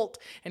the bolt.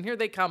 And here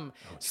they come,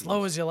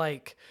 slow as you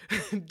like,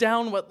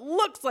 down what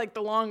looks like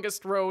the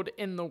longest road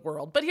in the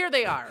world. But here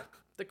they are.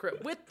 the crew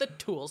with the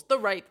tools, the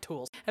right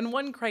tools. And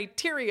one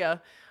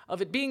criteria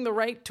of it being the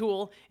right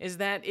tool is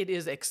that it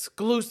is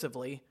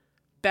exclusively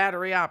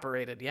battery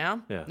operated, yeah?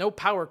 Yeah. No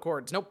power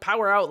cords, no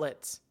power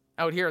outlets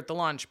out here at the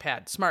launch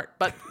pad. Smart.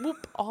 But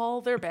whoop, all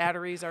their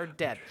batteries are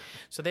dead.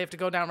 So they have to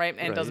go down right,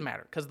 and it doesn't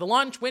matter because the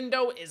launch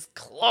window is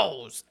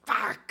closed.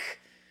 Fuck.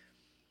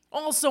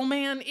 Also,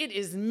 man, it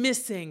is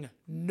missing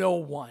no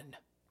one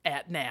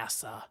at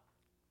NASA.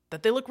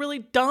 That they look really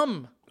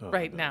dumb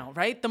now,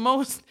 right? The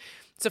most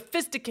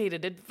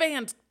sophisticated,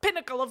 advanced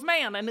pinnacle of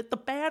man, and the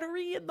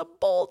battery and the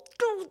bolt.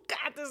 Oh,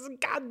 God, this is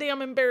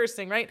goddamn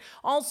embarrassing, right?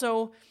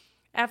 Also,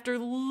 after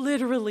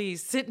literally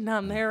sitting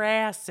on their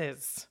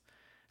asses,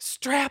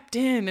 strapped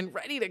in and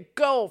ready to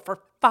go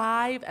for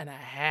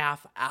 5.5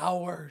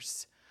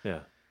 hours. Yeah.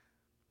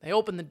 They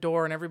open the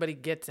door and everybody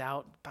gets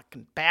out,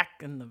 fucking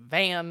back in the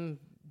van,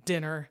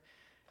 dinner,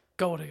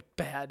 go to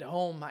bed.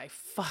 Oh my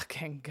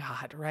fucking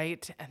God,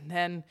 right?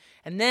 And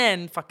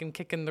then fucking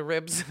kicking the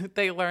ribs,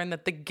 they learn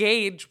that the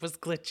gauge was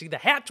glitchy. The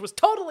hatch was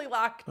totally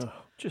locked. Oh,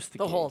 just the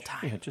The gauge. whole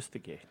time. Yeah, just the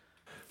gauge.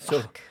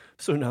 Fuck.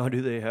 So now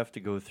do they have to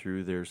go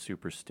through their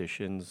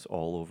superstitions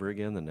all over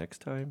again the next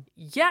time?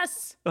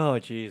 Yes, Oh,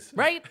 jeez.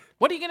 right?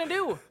 What are you going to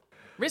do?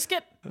 Risk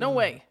it? No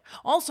way.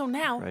 Also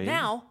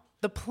now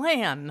the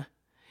plan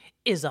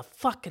is a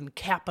fucking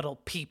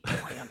capital P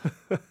plan.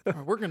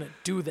 We're going to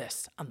do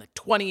this on the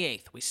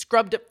 28th. We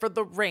scrubbed it for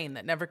the rain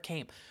that never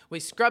came.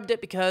 We scrubbed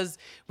it because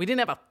we didn't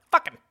have a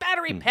fucking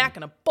battery pack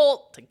and a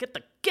bolt to get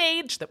the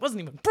gauge that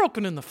wasn't even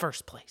broken in the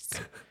first place.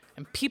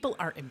 And people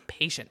are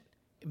impatient,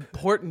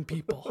 important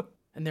people,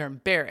 and they're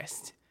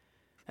embarrassed.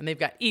 And they've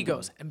got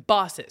egos and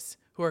bosses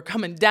who are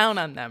coming down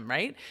on them,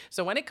 right?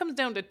 So when it comes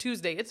down to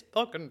Tuesday, it's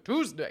fucking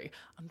Tuesday.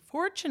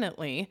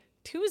 Unfortunately,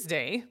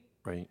 Tuesday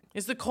Right.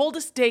 is the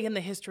coldest day in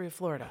the history of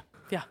Florida.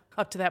 Yeah,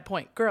 up to that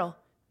point. Girl,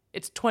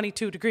 it's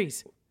 22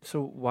 degrees.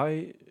 So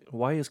why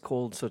is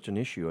cold such an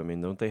issue? I mean,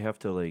 don't they have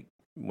to, like,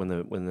 when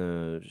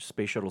the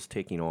space shuttle's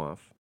taking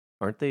off,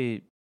 aren't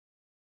they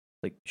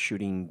like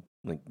shooting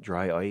like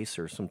dry ice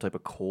or some type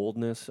of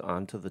coldness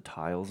onto the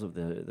tiles of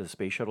the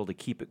space shuttle to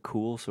keep it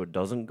cool so it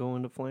doesn't go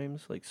into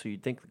flames? Like, so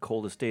you'd think the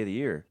coldest day of the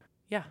year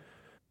Yeah,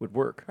 would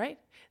work. right?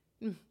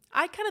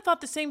 I kind of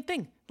thought the same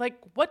thing. Like,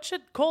 what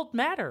should cold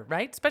matter,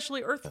 right?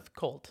 Especially Earth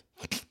cold,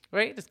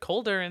 right? It's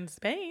colder in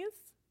space.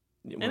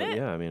 Well, it?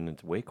 yeah, I mean,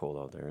 it's way cold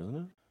out there, isn't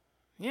it?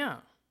 Yeah.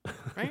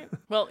 Right?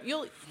 Well,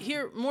 you'll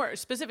hear more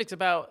specifics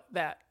about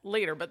that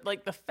later, but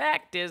like the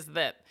fact is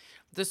that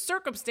the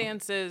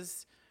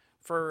circumstances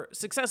for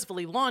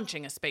successfully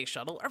launching a space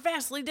shuttle are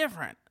vastly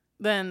different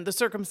than the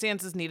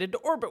circumstances needed to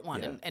orbit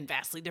one, and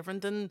vastly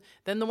different than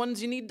the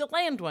ones you need to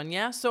land one,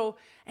 yeah? So,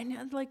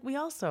 and like we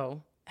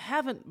also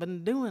haven't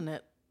been doing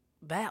it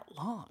that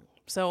long.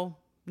 So,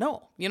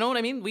 no, you know what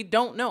I mean? We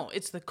don't know.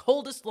 It's the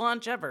coldest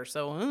launch ever,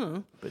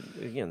 so, But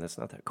again, that's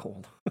not that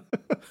cold.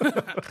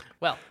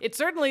 Well, it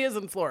certainly is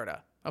in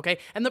Florida, okay?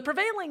 And the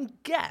prevailing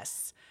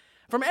guess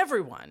from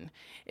everyone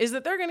is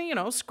that they're going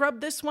to,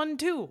 scrub this one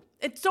too.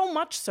 It's so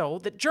much so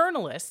that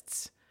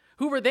journalists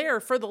who were there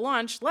for the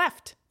launch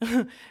left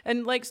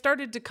and like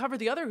started to cover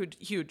the other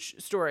huge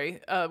story,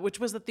 which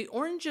was that the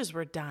oranges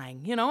were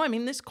dying. I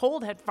mean, this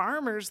cold had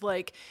farmers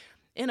like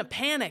in a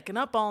panic and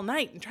up all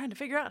night and trying to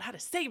figure out how to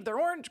save their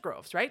orange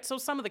groves, right? So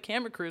some of the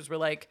camera crews were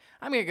like,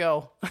 I'm going to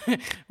go,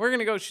 we're going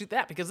to go shoot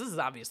that because this is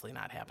obviously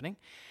not happening.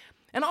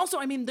 And also,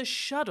 I mean, the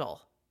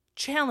shuttle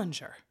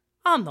Challenger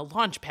on the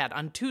launch pad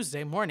on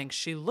Tuesday morning,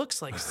 she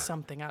looks like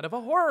something out of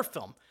a horror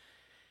film.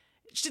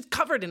 She's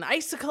covered in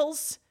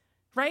icicles,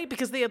 right?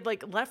 Because they had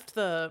like left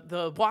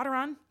the water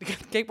on.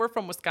 Okay, we're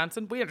from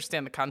Wisconsin. We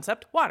understand the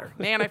concept. Water,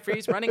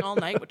 antifreeze, running all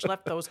night, which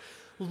left those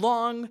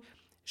long,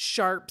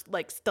 sharp,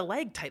 like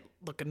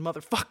stalactite-looking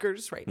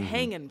motherfuckers, right,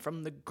 hanging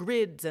from the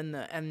grids and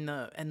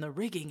the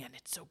rigging, and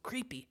it's so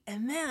creepy.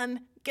 And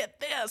then get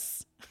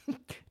this,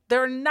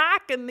 they're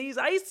knocking these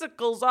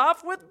icicles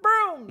off with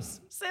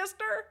brooms,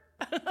 sister.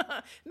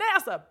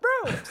 NASA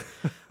brooms.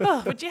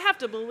 Oh, but you have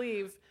to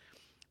believe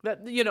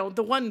that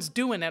the ones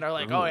doing it are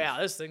like, oh yeah,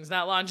 this thing's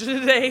not launching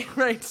today,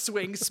 right?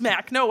 Swing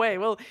smack, no way.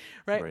 Well,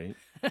 right.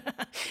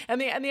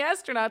 and the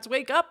astronauts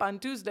wake up on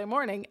Tuesday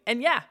morning,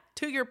 and yeah,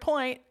 to your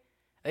point,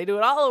 they do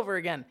it all over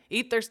again.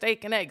 Eat their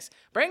steak and eggs.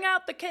 Bring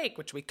out the cake,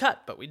 which we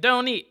cut, but we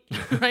don't eat.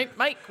 Right?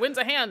 Mike wins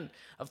a hand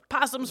of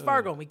possums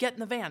Fargo, and we get in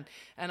the van.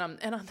 And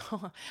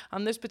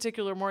on this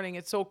particular morning,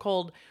 it's so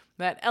cold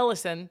that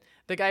Ellison,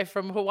 the guy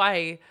from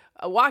Hawaii,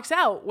 walks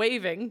out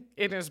waving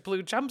in his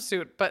blue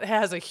jumpsuit, but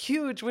has a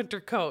huge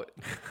winter coat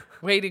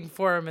waiting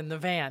for him in the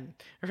van,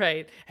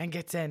 right? And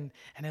gets in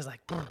and is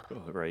like,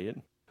 Right.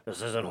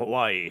 This isn't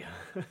Hawaii.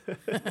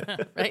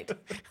 right?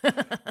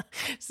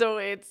 So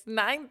it's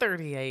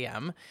 9:30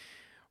 a.m.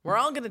 We're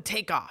all going to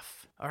take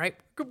off, all right?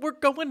 We're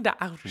going to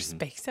outer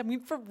space. I mean,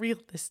 for real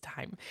this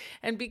time.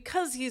 And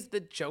because he's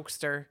the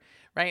jokester,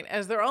 right,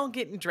 as they're all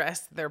getting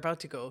dressed, they're about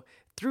to go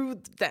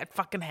through that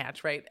fucking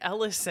hatch, right?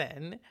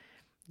 Ellison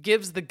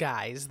gives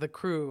the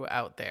crew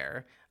out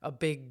there, a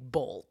big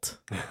bolt.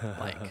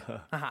 Like,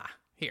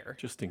 here.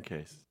 Just in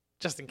case.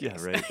 just in Yeah,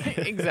 case. right.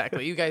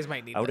 Exactly. You guys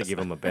might need I would have this.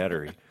 given him a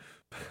battery.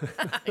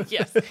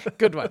 Yes,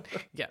 good one.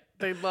 Yeah,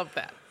 they love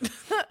that.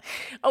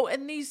 Oh,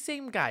 and these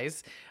same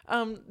guys,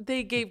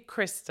 they gave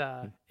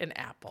Krista an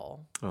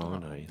apple. Oh,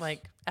 nice.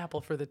 Like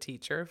apple for the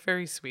teacher.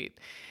 Very sweet.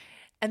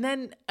 And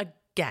then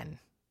again,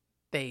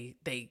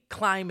 they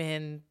climb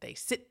in, they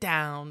sit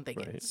down, they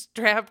get Right.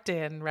 strapped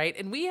in, right?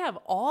 And we have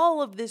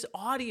all of this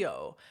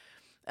audio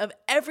of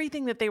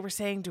everything that they were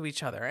saying to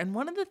each other. And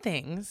one of the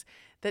things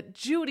that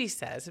Judy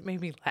says, it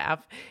made me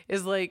laugh,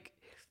 is like,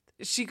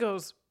 she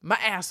goes, my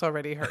ass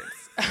already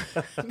hurts.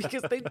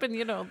 Because they've been,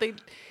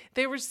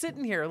 they were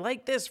sitting here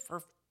like this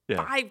for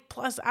Yeah.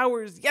 5+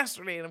 hours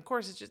yesterday. And of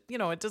course, it's just,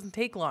 it doesn't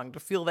take long to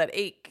feel that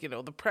ache,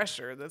 the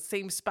pressure, the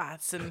same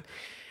spots. And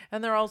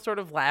they're all sort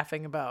of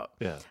laughing about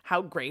Yeah.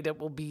 how great it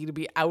will be to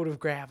be out of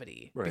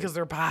gravity Right. because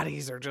their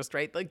bodies are just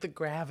right. Like the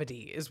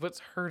gravity is what's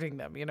hurting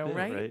them,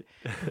 right?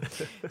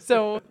 Right.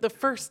 So the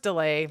first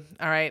delay,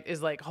 all right,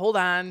 is like, hold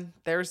on,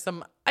 there's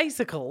some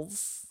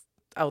icicles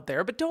out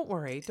there, but don't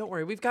worry.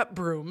 We've got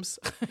brooms.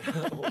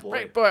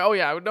 Right, boy. Oh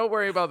yeah, don't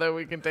worry about that.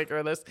 We can take care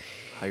of this.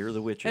 Hire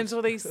the witches. And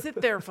so they sit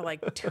there for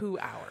like 2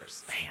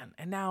 hours, man.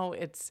 And now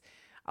it's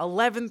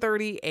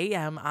 11:30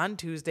 a.m. on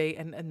Tuesday,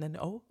 and then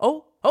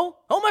oh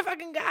my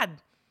fucking God.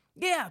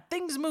 Yeah,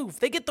 things move.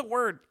 They get the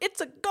word.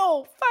 It's a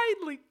go.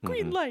 Finally,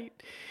 green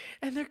light.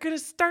 And they're going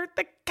to start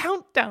the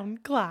countdown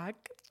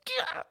clock.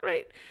 Yeah,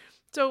 right.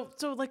 So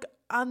like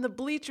on the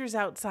bleachers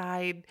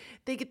outside,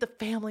 they get the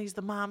families,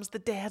 the moms, the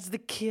dads, the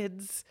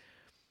kids,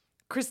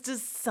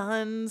 Krista's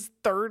son's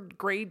 3rd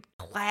grade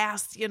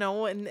class,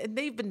 and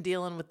they've been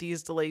dealing with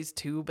these delays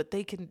too, but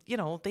they can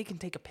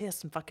take a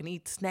piss and fucking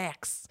eat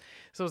snacks.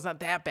 So it's not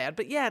that bad.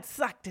 But yeah, it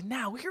sucked. And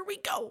now here we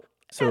go.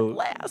 So at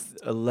last.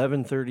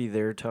 11:30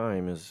 their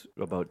time is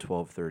about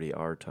 12:30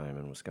 our time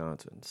in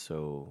Wisconsin.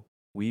 So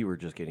we were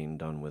just getting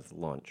done with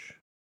lunch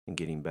and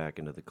getting back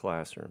into the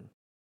classroom.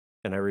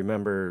 And I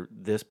remember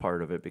this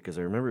part of it because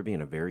I remember it being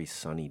a very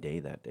sunny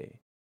day that day.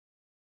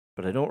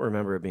 But I don't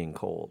remember it being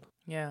cold.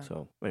 Yeah.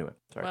 So anyway,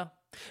 sorry. Well,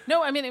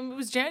 no, I mean, it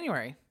was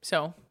January.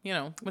 So,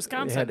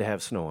 Wisconsin. We had to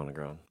have snow on the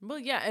ground. Well,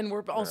 yeah, and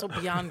we're also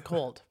beyond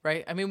cold,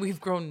 right? I mean, we've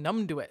grown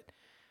numb to it,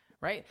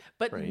 right?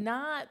 But Right.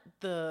 not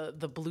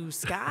the blue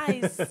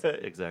skies,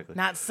 Exactly.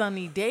 not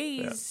sunny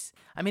days.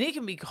 I mean, it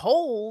can be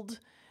cold,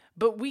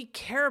 but we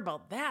care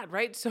about that,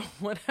 right? So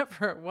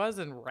whatever it was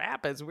in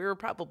Rapids, we were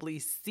probably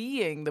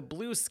seeing the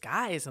blue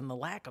skies and the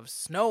lack of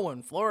snow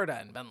in Florida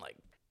and been like,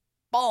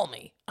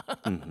 balmy,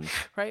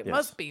 right? Yes.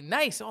 Must be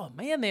nice. Oh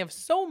man, they have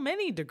so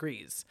many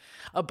degrees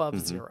above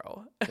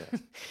zero.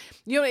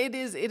 It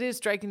is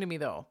striking to me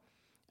though.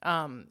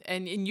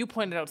 And you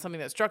pointed out something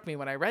that struck me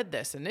when I read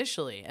this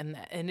initially, and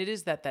it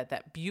is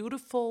that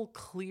beautiful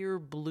clear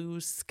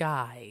blue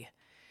sky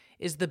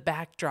is the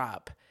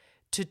backdrop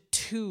to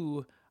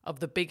 2 of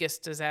the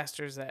biggest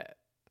disasters that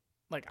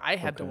like I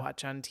had to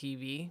watch on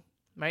TV,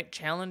 right?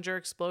 Challenger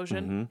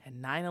explosion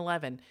and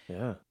 9/11,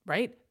 Yeah.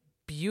 right?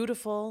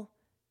 Beautiful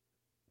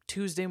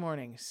Tuesday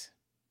mornings,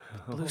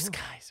 blue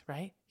skies,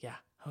 right? Yeah.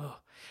 Oh.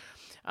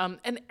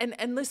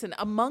 And listen,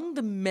 among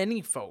the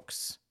many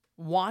folks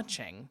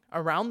watching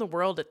around the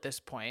world at this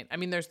point, I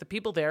mean, there's the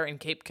people there in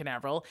Cape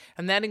Canaveral,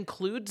 and that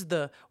includes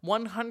the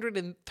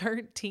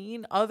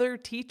 113 other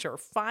teacher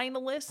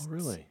finalists. Oh,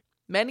 really?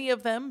 Many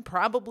of them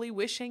probably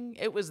wishing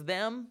it was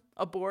them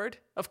aboard,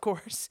 of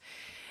course.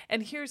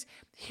 And here's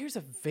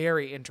a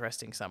very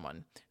interesting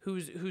someone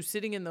who's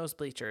sitting in those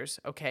bleachers,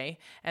 okay?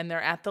 And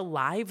they're at the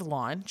live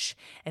launch,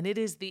 and it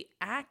is the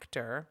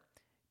actor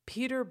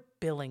Peter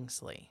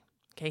Billingsley.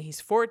 Okay,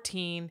 he's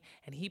 14,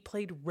 and he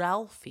played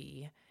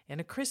Ralphie in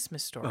A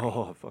Christmas Story.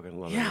 Oh, I fucking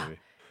love Yeah. that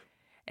movie.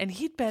 And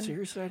he'd been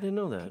Seriously, I didn't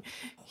know that.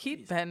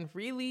 he'd been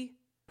really,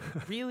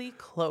 really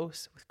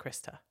close with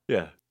Krista.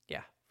 Yeah.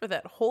 Yeah, for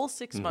that whole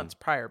 6 months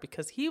prior,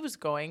 because he was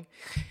going,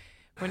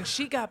 when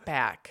she got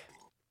back,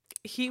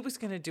 he was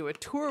going to do a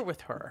tour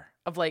with her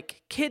of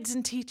like kids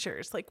and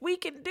teachers. Like, we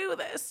can do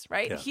this,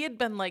 right? Yeah. He had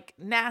been like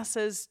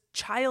NASA's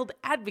child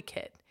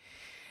advocate.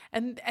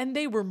 And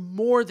they were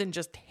more than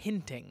just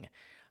hinting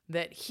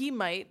that he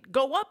might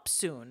go up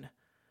soon.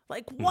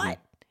 Like, what?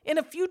 In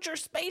a future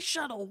space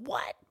shuttle?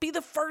 What? Be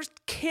the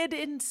first kid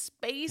in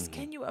space?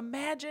 Can you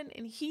imagine?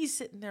 And he's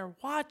sitting there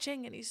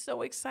watching, and he's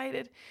so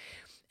excited.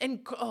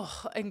 And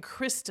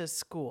Krista's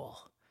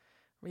school.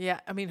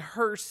 Yeah, I mean,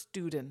 her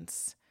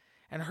students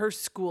and her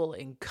school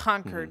in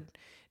Concord,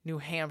 New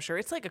Hampshire.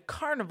 It's like a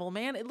carnival,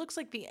 man. It looks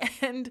like the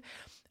end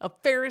of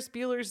Ferris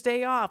Bueller's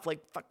Day Off,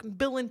 like fucking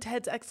Bill and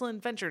Ted's Excellent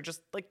Adventure.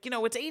 Just like,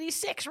 it's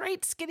 86,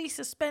 right? Skinny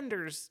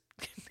suspenders,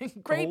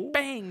 great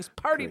bangs,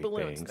 party great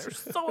balloons. bangs.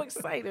 They're so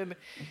excited.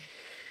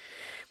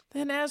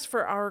 Then as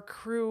for our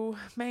crew,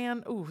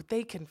 man,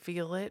 they can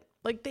feel it.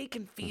 Like, they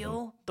can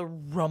feel the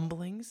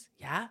rumblings,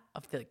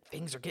 of the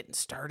things are getting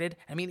started.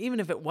 I mean, even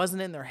if it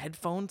wasn't in their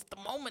headphones, the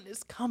moment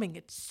is coming.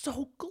 It's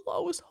so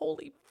close.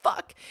 Holy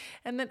fuck.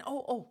 And then,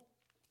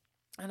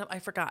 and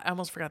I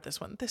almost forgot this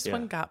one. This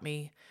one got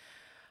me.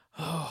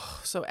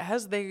 So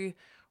as they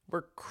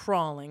were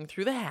crawling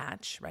through the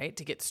hatch, right,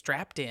 to get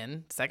strapped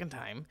in, second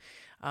time,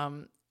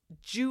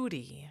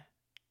 Judy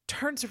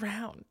turns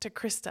around to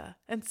Krista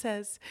and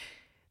says,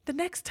 "The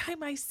next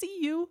time I see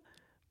you,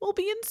 we'll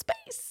be in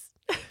space."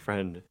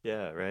 Friend.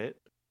 Yeah, right?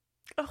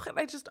 Oh, and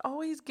I just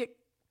always get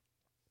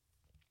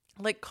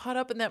like caught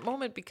up in that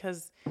moment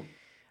because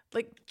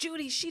like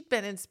Judy, she'd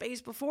been in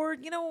space before,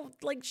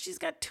 like she's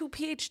got 2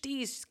 PhDs,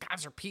 she's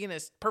got her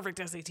pianist, perfect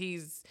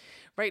SATs,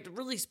 right?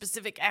 Really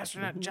specific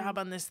astronaut job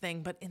on this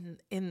thing. But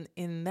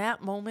in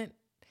that moment,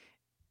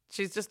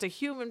 she's just a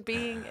human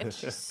being and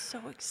she's so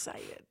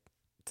excited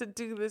to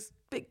do this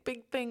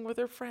big thing with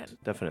her friend.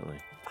 Definitely.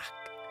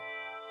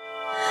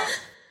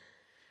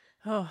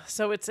 Oh,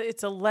 so it's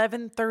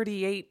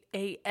 11:38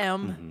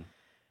 a.m.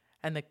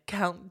 And the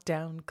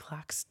countdown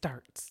clock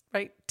starts,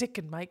 right? Dick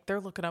and Mike,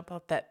 they're looking up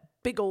out that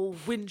big old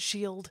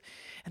windshield,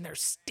 and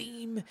there's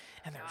steam,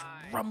 and there's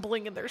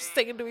rumbling, and they're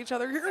saying to each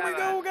other, "Here we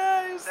go,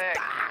 guys!" 6,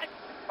 Ah!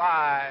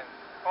 5,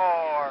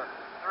 4,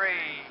 3,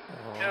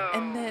 2,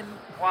 And then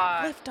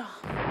 1. lift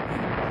off.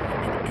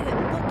 And it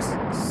looks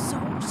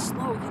so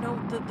slow,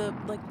 the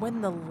like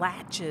when the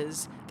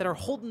latches that are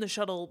holding the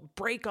shuttle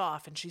break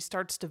off, and she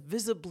starts to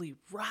visibly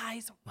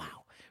rise.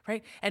 Wow.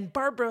 Right? And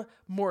Barbara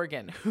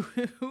Morgan,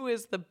 who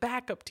is the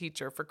backup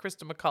teacher for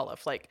Krista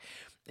McAuliffe. Like,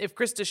 if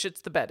Krista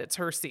shits the bed, it's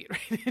her seat,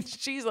 right? And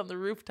she's on the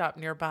rooftop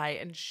nearby,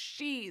 and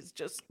she's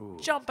just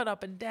jumping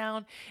up and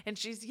down, and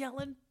she's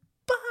yelling,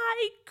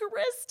 "Bye,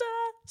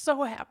 Krista!"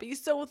 So happy,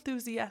 so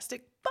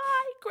enthusiastic.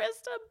 "Bye,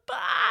 Krista,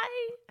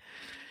 bye!"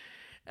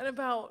 And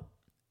about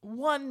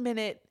 1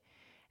 minute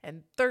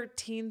and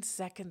 13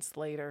 seconds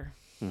later,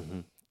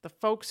 the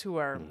folks who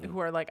are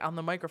like on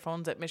the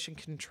microphones at Mission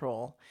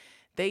Control,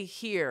 they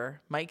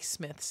hear Mike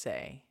Smith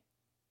say,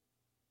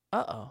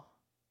 "Uh-oh."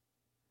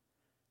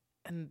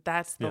 And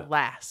that's the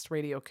last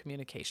radio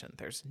communication.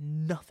 There's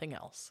nothing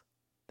else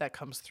that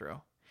comes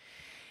through.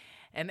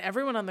 And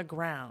everyone on the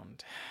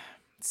ground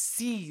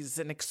sees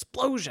an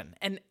explosion.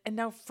 And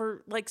now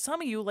for like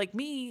some of you, like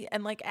me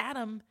and like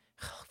Adam,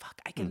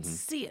 I can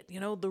see it,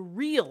 the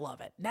reel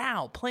of it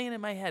now playing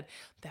in my head.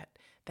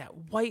 That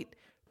white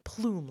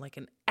plume like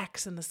an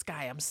X in the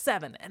sky. I'm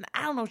 7 and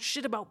I don't know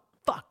shit about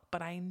fuck,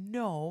 but I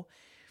know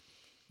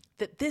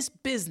that this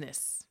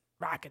business,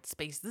 rocket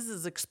space, this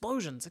is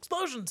explosions. It's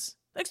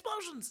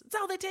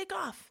how they take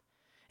off.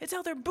 It's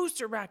how their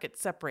booster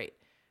rockets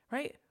separate,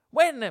 right?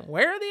 When and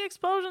where are the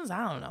explosions?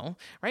 I don't know,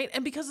 right?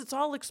 And because it's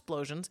all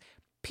explosions,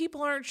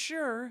 people aren't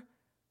sure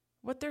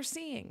what they're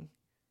seeing.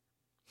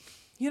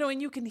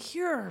 And you can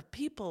hear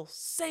people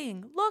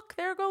saying, "Look,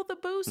 there go the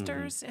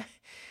boosters."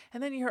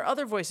 And then you hear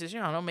other voices,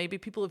 maybe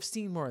people have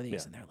seen more of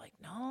these and they're like,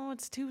 "No,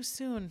 it's too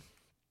soon."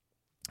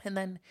 And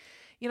then,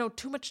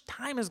 too much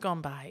time has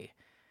gone by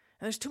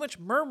and there's too much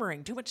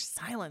murmuring, too much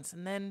silence.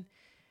 And then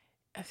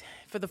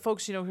for the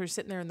folks, who are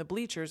sitting there in the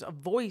bleachers, a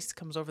voice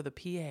comes over the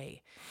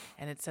PA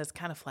and it says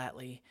kind of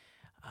flatly,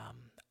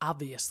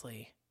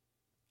 "Obviously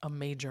a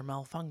major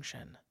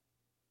malfunction."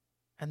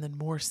 And then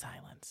more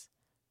silence.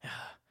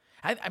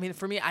 I mean,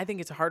 for me, I think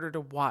it's harder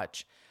to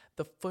watch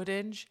the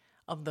footage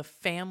of the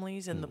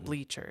families in the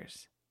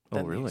bleachers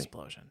than the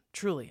explosion.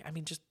 Truly. I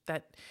mean, just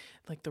that,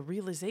 like the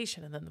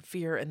realization and then the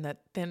fear and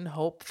that thin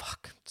hope.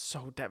 Fuck,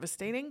 so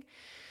devastating.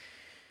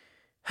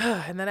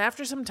 And then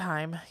after some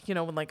time,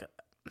 when like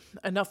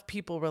enough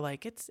people were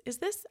like, is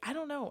this, I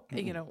don't know,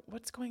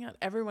 what's going on?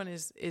 Everyone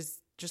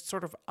is just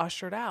sort of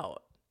ushered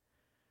out.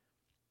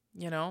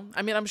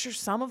 I mean, I'm sure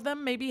some of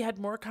them maybe had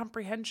more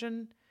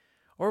comprehension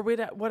or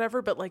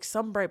whatever, but like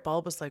some bright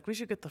bulb was like, we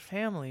should get the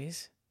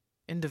families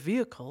into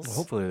vehicles. Well,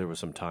 hopefully there was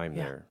some time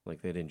there.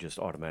 Like they didn't just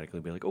automatically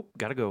be like, "Oh,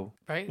 gotta go."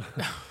 Right?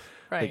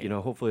 Right. Like,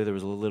 hopefully there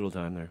was a little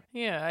time there.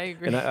 Yeah, I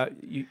agree.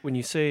 And when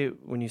you say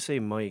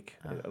Mike,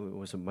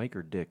 was it Mike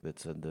or Dick that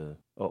said the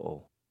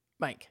uh-oh?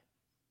 Mike.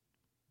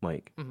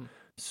 Mm-hmm.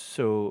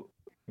 So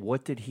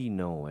what did he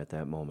know at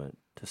that moment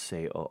to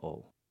say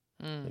uh-oh?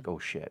 Like, oh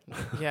shit.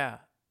 Yeah.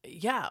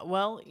 Yeah.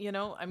 Well,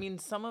 I mean,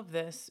 some of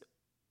this,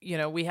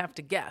 we have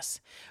to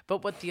guess.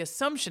 But what the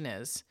assumption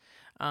is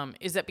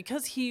that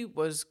because he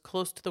was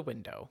close to the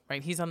window,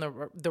 right? He's on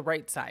the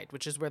right side,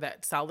 which is where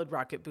that solid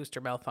rocket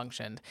booster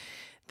malfunctioned,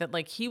 that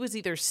like he was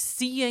either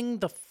seeing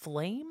the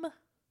flame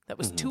that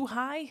was too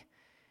high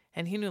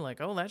and he knew like,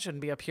 oh, that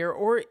shouldn't be up here.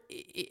 Or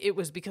it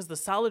was because the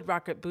solid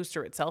rocket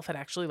booster itself had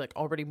actually like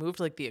already moved,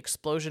 like the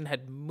explosion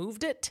had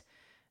moved it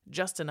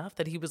just enough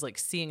that he was like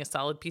seeing a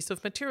solid piece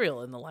of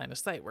material in the line of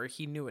sight where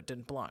he knew it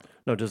didn't belong.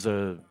 No,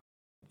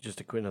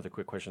 another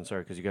quick question,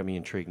 sorry, because you got me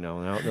intrigued now.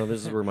 Now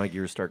this is where my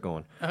gears start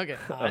going. Okay.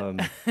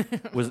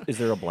 Is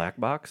there a black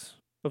box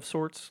of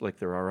sorts like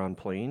there are on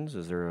planes?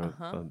 Is there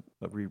a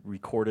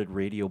recorded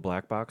radio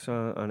black box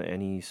on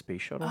any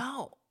space shuttle?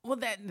 Oh, well,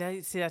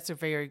 that's a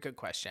very good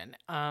question.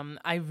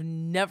 I've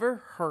never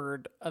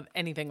heard of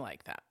anything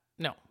like that.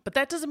 No, but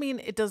that doesn't mean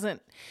it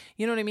doesn't,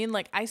 you know what I mean?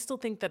 Like, I still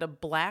think that a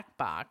black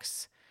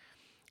box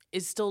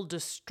is still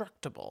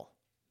destructible,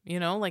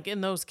 like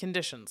in those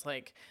conditions.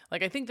 Like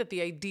I think that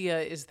the idea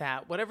is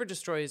that whatever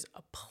destroys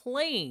a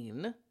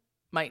plane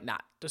might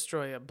not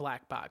destroy a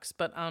black box,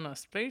 but on a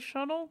space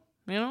shuttle,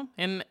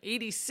 In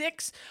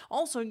 86.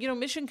 Also,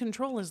 Mission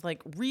Control is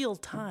like real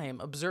time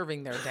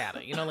observing their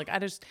data. Like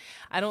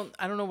I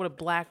don't know what a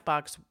black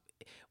box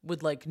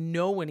would like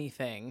know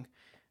anything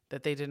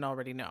that they didn't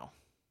already know.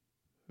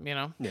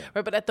 Yeah.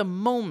 Right? But at the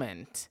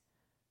moment,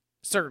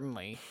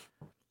 certainly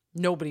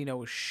nobody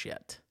knows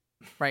shit.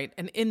 Right?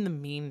 And in the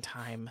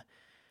meantime,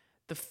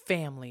 the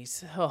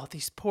families,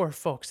 these poor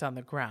folks on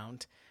the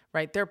ground,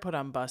 right? They're put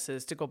on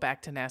buses to go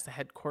back to NASA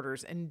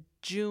headquarters. And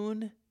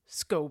June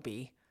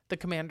Scobie, the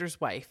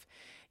commander's wife,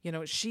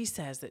 she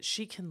says that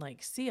she can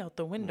like see out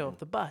the window of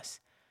the bus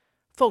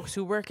folks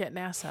who work at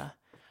NASA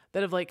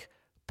that have like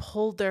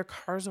pulled their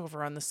cars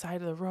over on the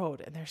side of the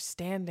road, and they're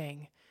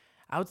standing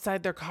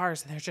outside their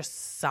cars and they're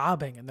just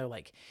sobbing and they're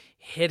like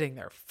hitting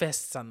their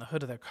fists on the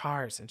hood of their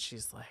cars. And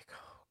she's like,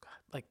 oh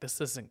God, like this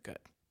isn't good,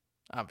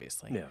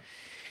 obviously. Yeah.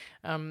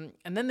 And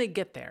then they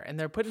get there and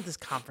they're put in this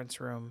conference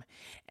room,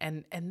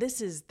 and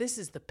this is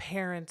the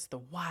parents, the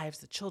wives,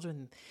 the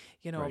children,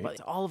 Right.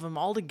 but all of them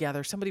all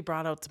together. Somebody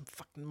brought out some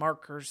fucking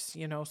markers,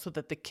 so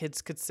that the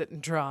kids could sit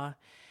and draw.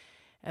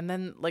 And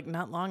then like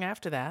not long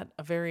after that,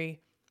 a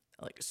very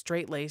like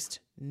straight-laced,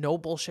 no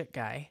bullshit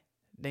guy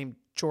named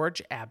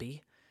George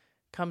Abbey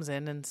comes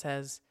in and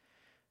says,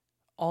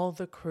 all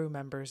the crew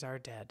members are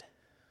dead.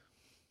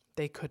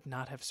 They could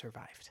not have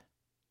survived.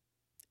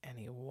 And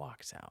he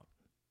walks out.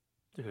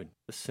 Dude,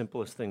 the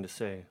simplest thing to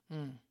say.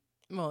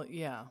 Well,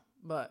 yeah,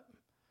 but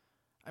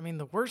I mean,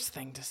 the worst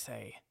thing to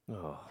say,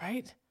 Oh.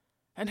 right?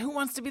 And who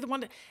wants to be the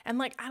one to, and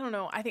like, I don't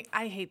know,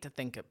 I hate to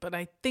think it, but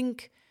I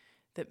think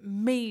that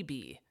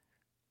maybe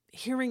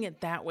hearing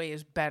it that way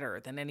is better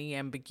than any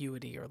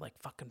ambiguity or like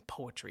fucking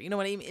poetry. You know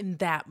what I mean? In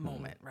that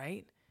moment,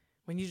 right?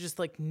 When you just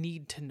like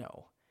need to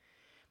know.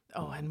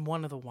 Oh, and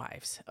one of the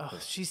wives,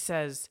 she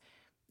says,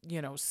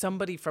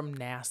 somebody from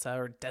NASA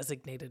or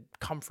designated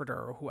comforter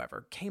or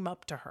whoever came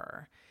up to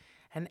her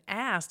and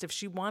asked if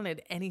she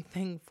wanted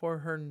anything for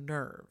her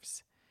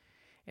nerves.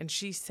 And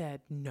she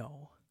said,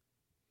 no,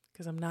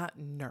 because I'm not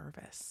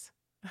nervous.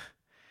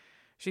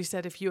 She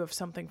said, if you have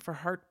something for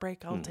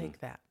heartbreak, I'll take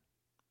that.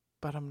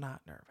 But I'm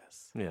not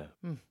nervous. Yeah.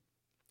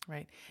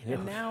 Right. Yeah.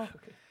 And now,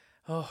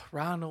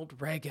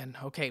 Ronald Reagan.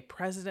 Okay,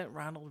 President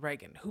Ronald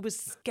Reagan, who was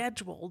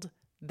scheduled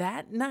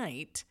that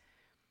night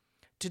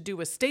to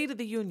do a State of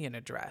the Union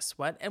address.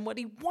 What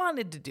he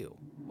wanted to do,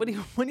 what he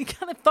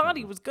kind of thought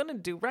he was going to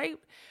do, right,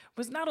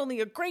 was not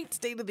only a great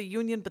State of the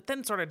Union, but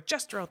then sort of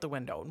gesture out the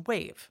window and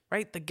wave,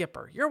 right, the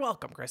Gipper. You're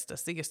welcome, Krista.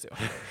 See you soon.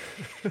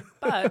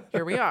 But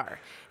here we are.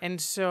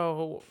 And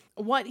so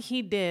what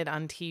he did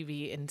on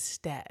TV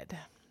instead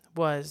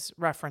was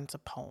reference a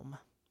poem.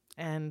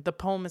 And the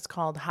poem is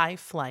called High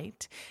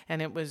Flight,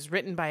 and it was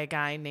written by a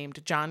guy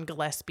named John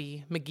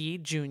Gillespie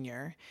McGee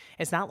Jr.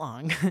 It's not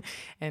long,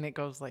 and it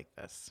goes like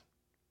this.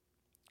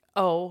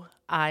 Oh,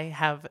 I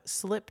have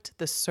slipped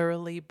the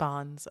surly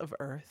bonds of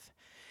earth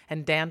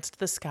and danced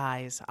the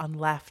skies on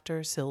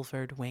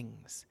laughter-silvered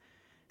wings.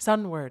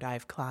 Sunward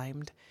I've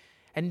climbed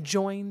and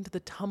joined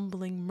the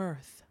tumbling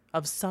mirth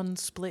of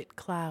sun-split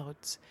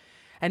clouds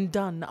and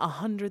done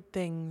 100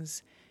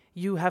 things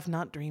you have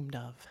not dreamed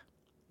of,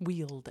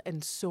 wheeled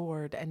and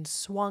soared and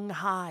swung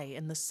high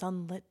in the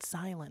sunlit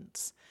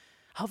silence.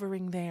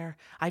 Hovering there,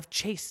 I've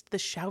chased the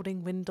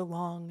shouting wind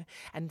along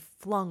and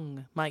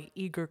flung my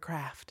eager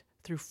craft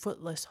through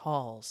footless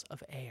halls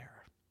of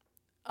air.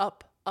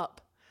 Up,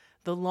 up,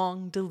 the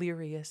long,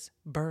 delirious,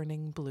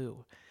 burning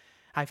blue.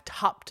 I've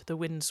topped the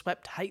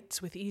wind-swept heights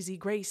with easy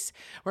grace,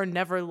 where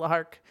never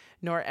lark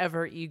nor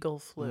ever eagle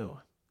flew.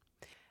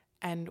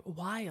 And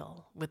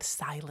while, with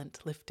silent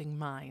lifting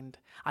mind,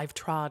 I've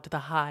trod the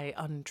high,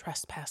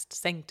 untrespassed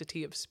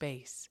sanctity of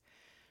space,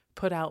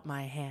 put out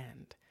my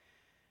hand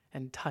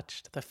and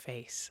touched the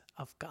face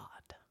of God.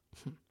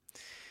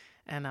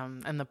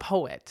 And the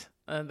poet,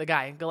 the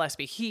guy,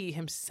 Gillespie, he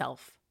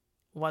himself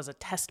was a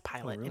test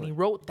pilot. And he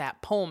wrote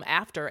that poem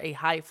after a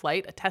high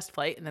flight, a test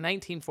flight in the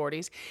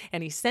 1940s,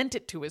 and he sent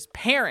it to his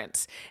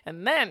parents.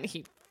 And then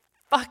he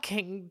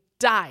fucking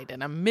died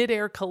in a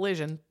midair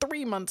collision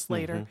 3 months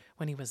later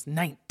when he was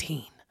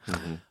 19.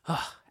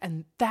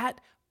 And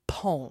that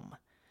poem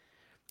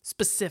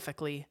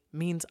specifically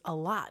means a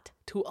lot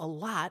to a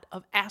lot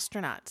of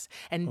astronauts.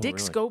 And Dick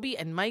Scobie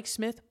and Mike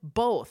Smith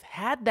both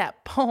had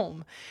that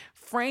poem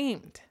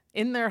framed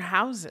in their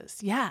houses.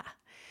 Yeah.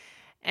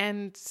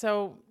 And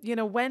so,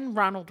 when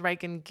Ronald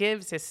Reagan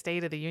gives his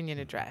State of the Union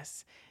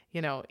address,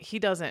 he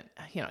doesn't,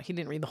 he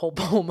didn't read the whole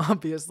poem,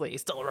 obviously.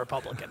 He's still a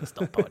Republican,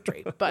 still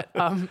poetry. But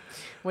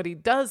what he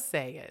does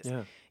say is,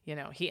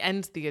 he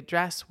ends the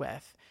address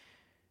with,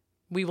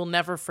 we will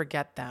never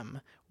forget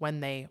them when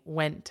they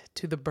went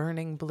to the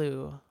burning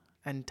blue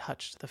and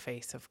touched the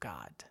face of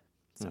God.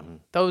 So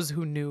those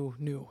who knew,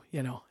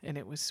 and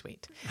it was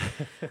sweet.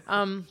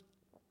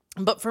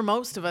 But for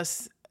most of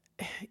us,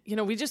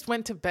 we just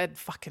went to bed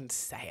fucking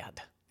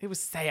sad. It was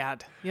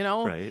sad,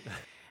 Right.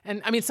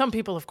 And I mean, some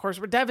people, of course,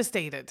 were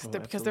devastated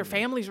because their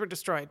families were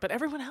destroyed, but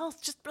everyone else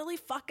just really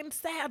fucking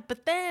sad.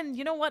 But then,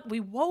 you know what?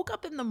 We woke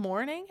up in the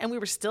morning and we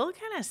were still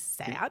kind of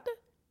sad,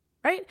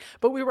 right?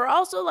 But we were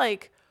also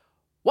like,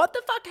 what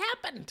the fuck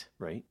happened?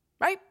 Right?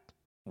 Right?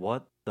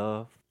 What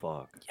the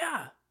fuck?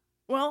 Yeah.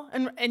 Well,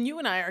 and you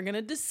and I are going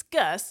to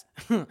discuss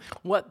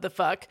what the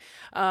fuck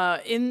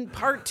in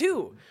part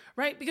 2,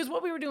 right? Because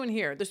what we were doing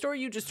here, the story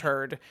you just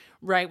heard,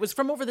 right, was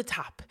from over the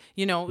top.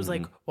 You know, it was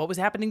like what was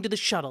happening to the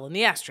shuttle and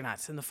the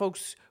astronauts and the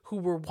folks who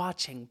were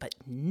watching. But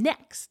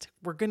next,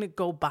 we're going to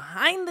go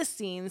behind the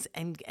scenes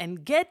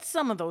and get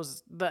some of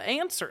the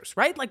answers,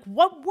 right? Like,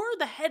 what were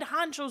the head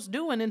honchos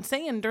doing and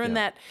saying during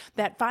that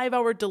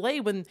 5-hour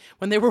delay when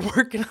they were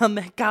working on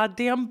that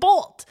goddamn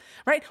bolt,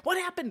 right? What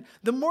happened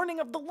the morning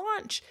of the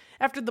launch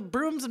after the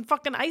brooms and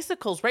fucking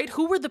icicles, right?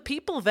 Who were the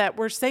people that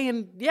were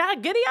saying, yeah,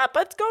 giddy up,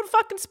 let's go to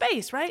fucking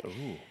space, right?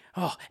 Ooh.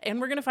 Oh,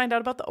 and we're going to find out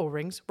about the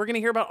O-rings. We're going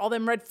to hear about all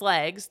them red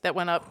flags that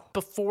went up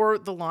before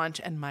the launch.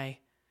 And my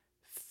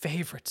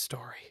favorite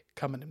story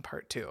coming in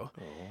part 2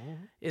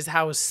 is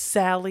how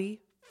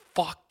Sally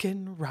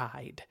fucking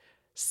Ride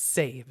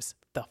saves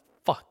the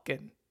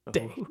fucking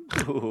day.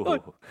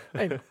 Ooh.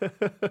 And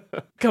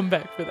come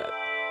back for that.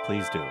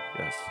 Please do.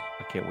 Yes.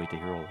 I can't wait to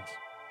hear all this.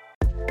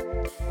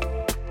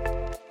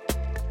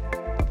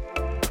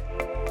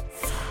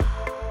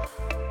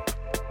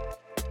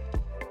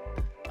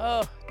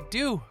 Oh,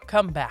 do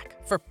come back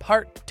for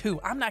part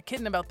 2. I'm not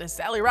kidding about this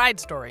Sally Ride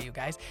story, you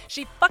guys.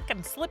 She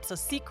fucking slips a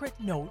secret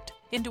note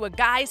into a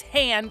guy's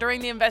hand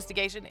during the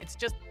investigation. It's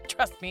just,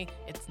 trust me,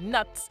 it's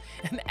nuts.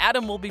 And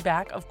Adam will be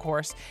back, of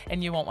course,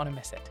 and you won't want to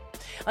miss it.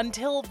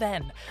 Until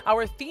then,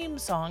 our theme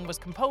song was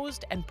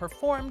composed and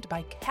performed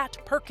by Kat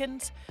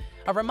Perkins.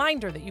 A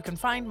reminder that you can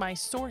find my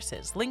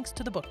sources, links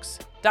to the books,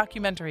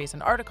 documentaries,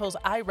 and articles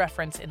I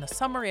reference in the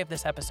summary of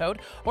this episode,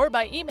 or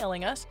by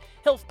emailing us,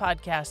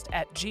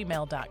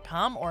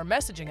 hilfpodcast@gmail.com, or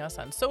messaging us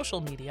on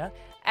social media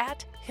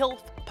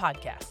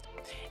 @hilfpodcast.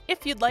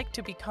 If you'd like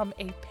to become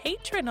a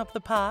patron of the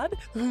pod,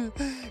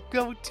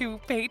 go to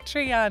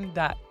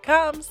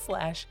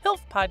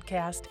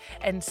patreon.com/hilfpodcast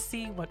and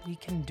see what we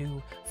can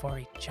do for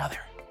each other.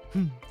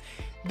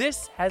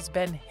 This has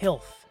been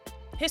HILF.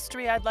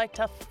 History I'd Like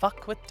to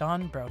Fuck with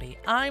Dawn Brody.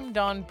 I'm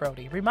Dawn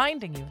Brody,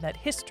 reminding you that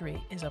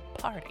history is a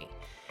party.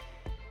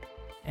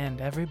 And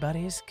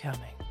everybody's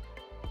coming.